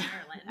from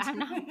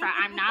Ireland.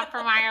 I'm not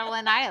from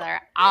Ireland either.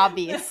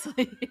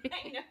 Obviously,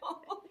 I know.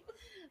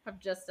 I've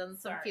just done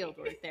some Sorry. field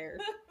work there.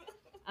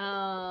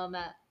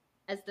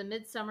 As the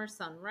midsummer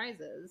sun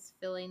rises,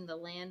 filling the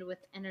land with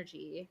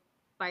energy,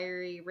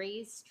 fiery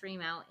rays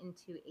stream out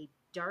into a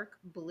dark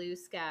blue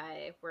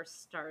sky where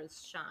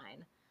stars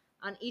shine.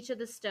 On each of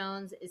the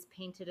stones is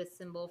painted a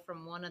symbol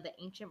from one of the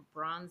ancient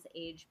Bronze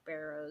Age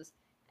barrows,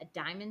 a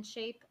diamond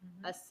shape,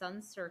 a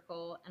sun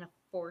circle, and a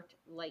forked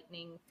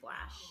lightning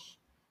flash.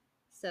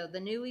 So the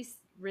newly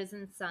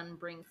risen sun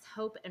brings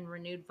hope and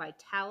renewed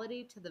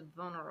vitality to the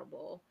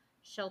vulnerable.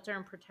 Shelter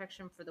and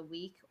protection for the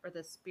weak or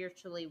the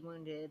spiritually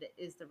wounded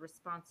is the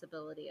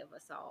responsibility of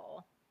us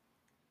all.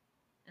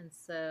 And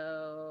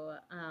so,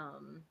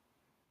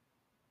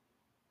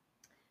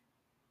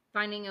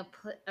 finding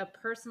a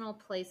personal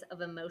place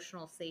of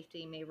emotional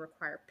safety may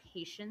require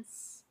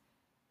patience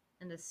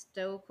and a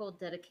stoical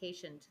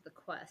dedication to the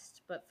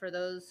quest. But for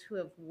those who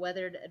have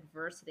weathered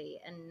adversity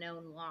and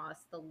known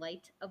loss, the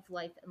light of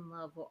life and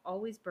love will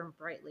always burn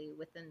brightly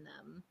within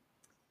them.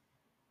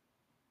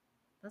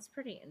 That's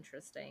pretty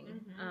interesting.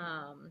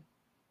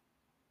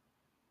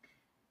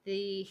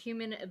 The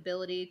human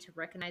ability to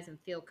recognize and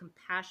feel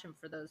compassion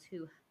for those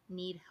who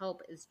need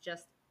help is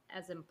just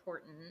as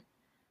important.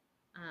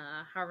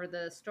 However,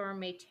 the storm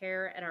may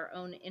tear at our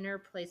own inner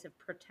place of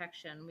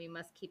protection. We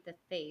must keep the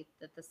faith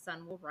that the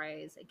sun will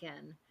rise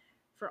again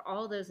for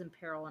all those in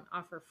peril and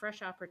offer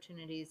fresh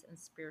opportunities and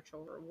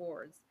spiritual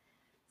rewards.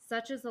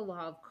 Such is the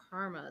law of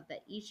karma,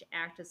 that each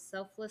act of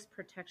selfless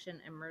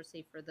protection and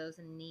mercy for those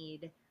in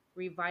need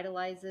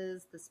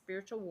revitalizes the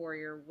spiritual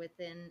warrior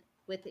within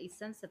with a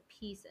sense of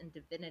peace and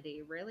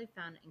divinity rarely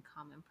found in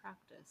common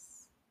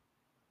practice.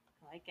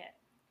 I like it.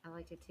 I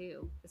like it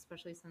too,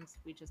 especially since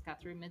we just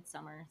got through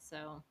midsummer.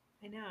 So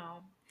I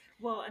know.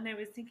 Well, and I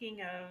was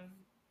thinking of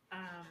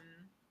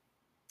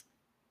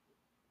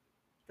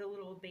the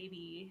little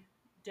baby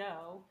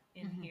doe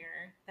in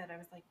here that I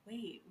was like,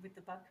 wait, with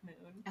the buck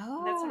moon.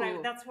 Oh,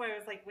 that's why I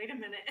was like, wait a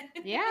minute.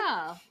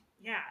 Yeah.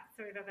 Yeah.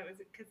 So I thought that was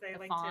because I The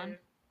like fawn? to.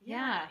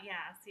 Yeah.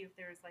 See if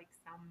there's like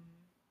some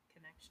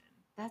connection.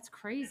 That's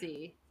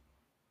crazy.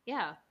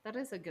 Yeah, that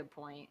is a good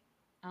point.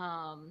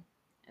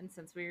 And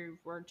since we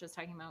were just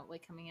talking about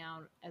like coming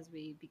out as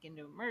we begin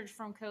to emerge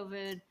from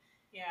COVID,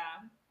 Yeah.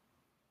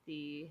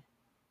 the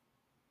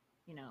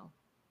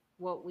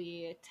what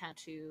we tend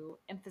to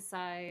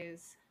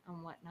emphasize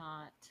and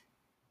whatnot.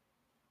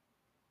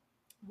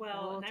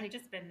 Well, We'll and I've take-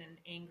 just been an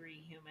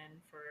angry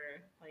human for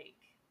like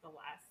the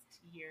last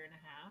year and a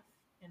half,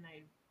 and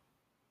I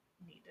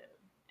need to.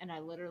 And I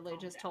literally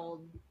Calm just down.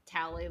 told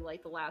Tally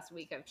like the last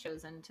week I've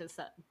chosen to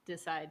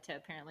decide to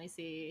apparently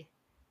see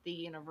the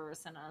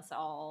universe and us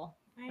all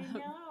I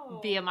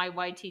know. via my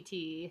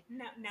YTT.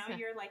 Now So-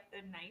 you're like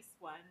the nice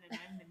one, and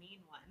I'm the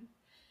mean one.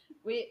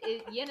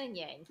 Yin and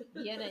yang,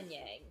 yin and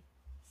yang.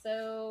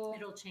 So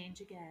It'll change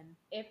again.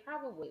 it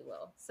probably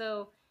will.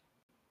 So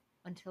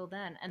until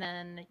then, and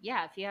then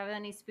yeah, if you have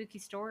any spooky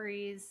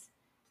stories,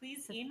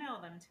 Please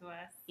email them to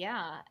us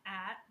yeah,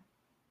 at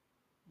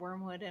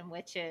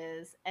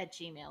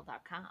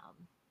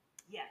wormwoodandwitches@gmail.com.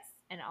 yes.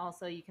 And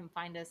also you can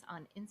find us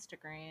on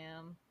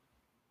Instagram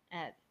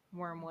at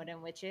Wormwood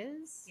and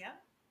Witches.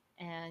 Yep.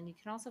 And you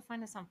can also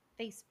find us on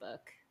Facebook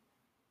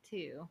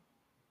too.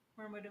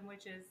 Wormwood and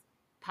Witches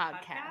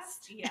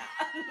Podcast. Yeah.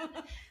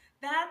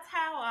 That's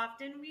how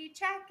often we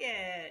check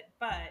it.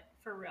 But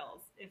for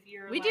reals, if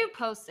you're We like, do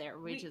post there.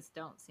 We we- just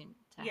don't seem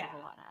to Yeah. have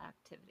a lot of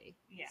activity.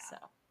 Yeah. So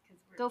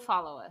because we're go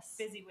follow us.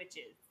 busy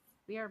witches.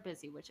 We are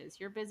busy witches.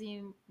 You're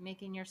busy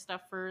making your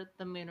stuff for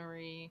the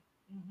moonery.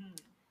 Mm-hmm.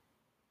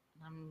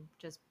 I'm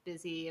just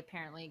busy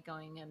apparently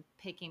going and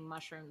picking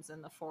mushrooms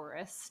in the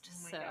forest.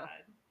 Oh my so god,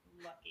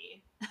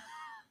 lucky.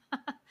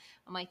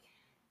 I'm like,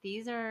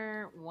 these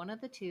are one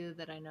of the two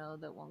that I know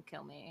that won't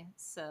kill me.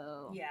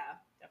 So Yeah,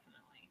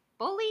 definitely.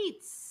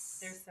 boletes.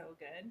 They're so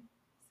good,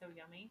 so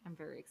yummy. I'm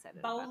very excited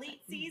about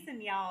Bolete that.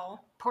 season,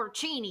 y'all.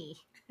 Porcini.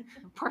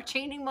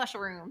 Porcini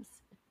mushrooms.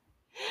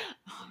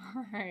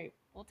 All right.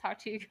 We'll talk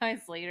to you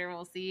guys later.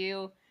 We'll see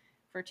you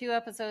for 2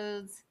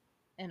 episodes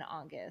in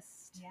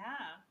August.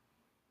 Yeah.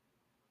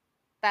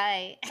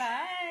 Bye.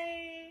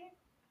 Bye.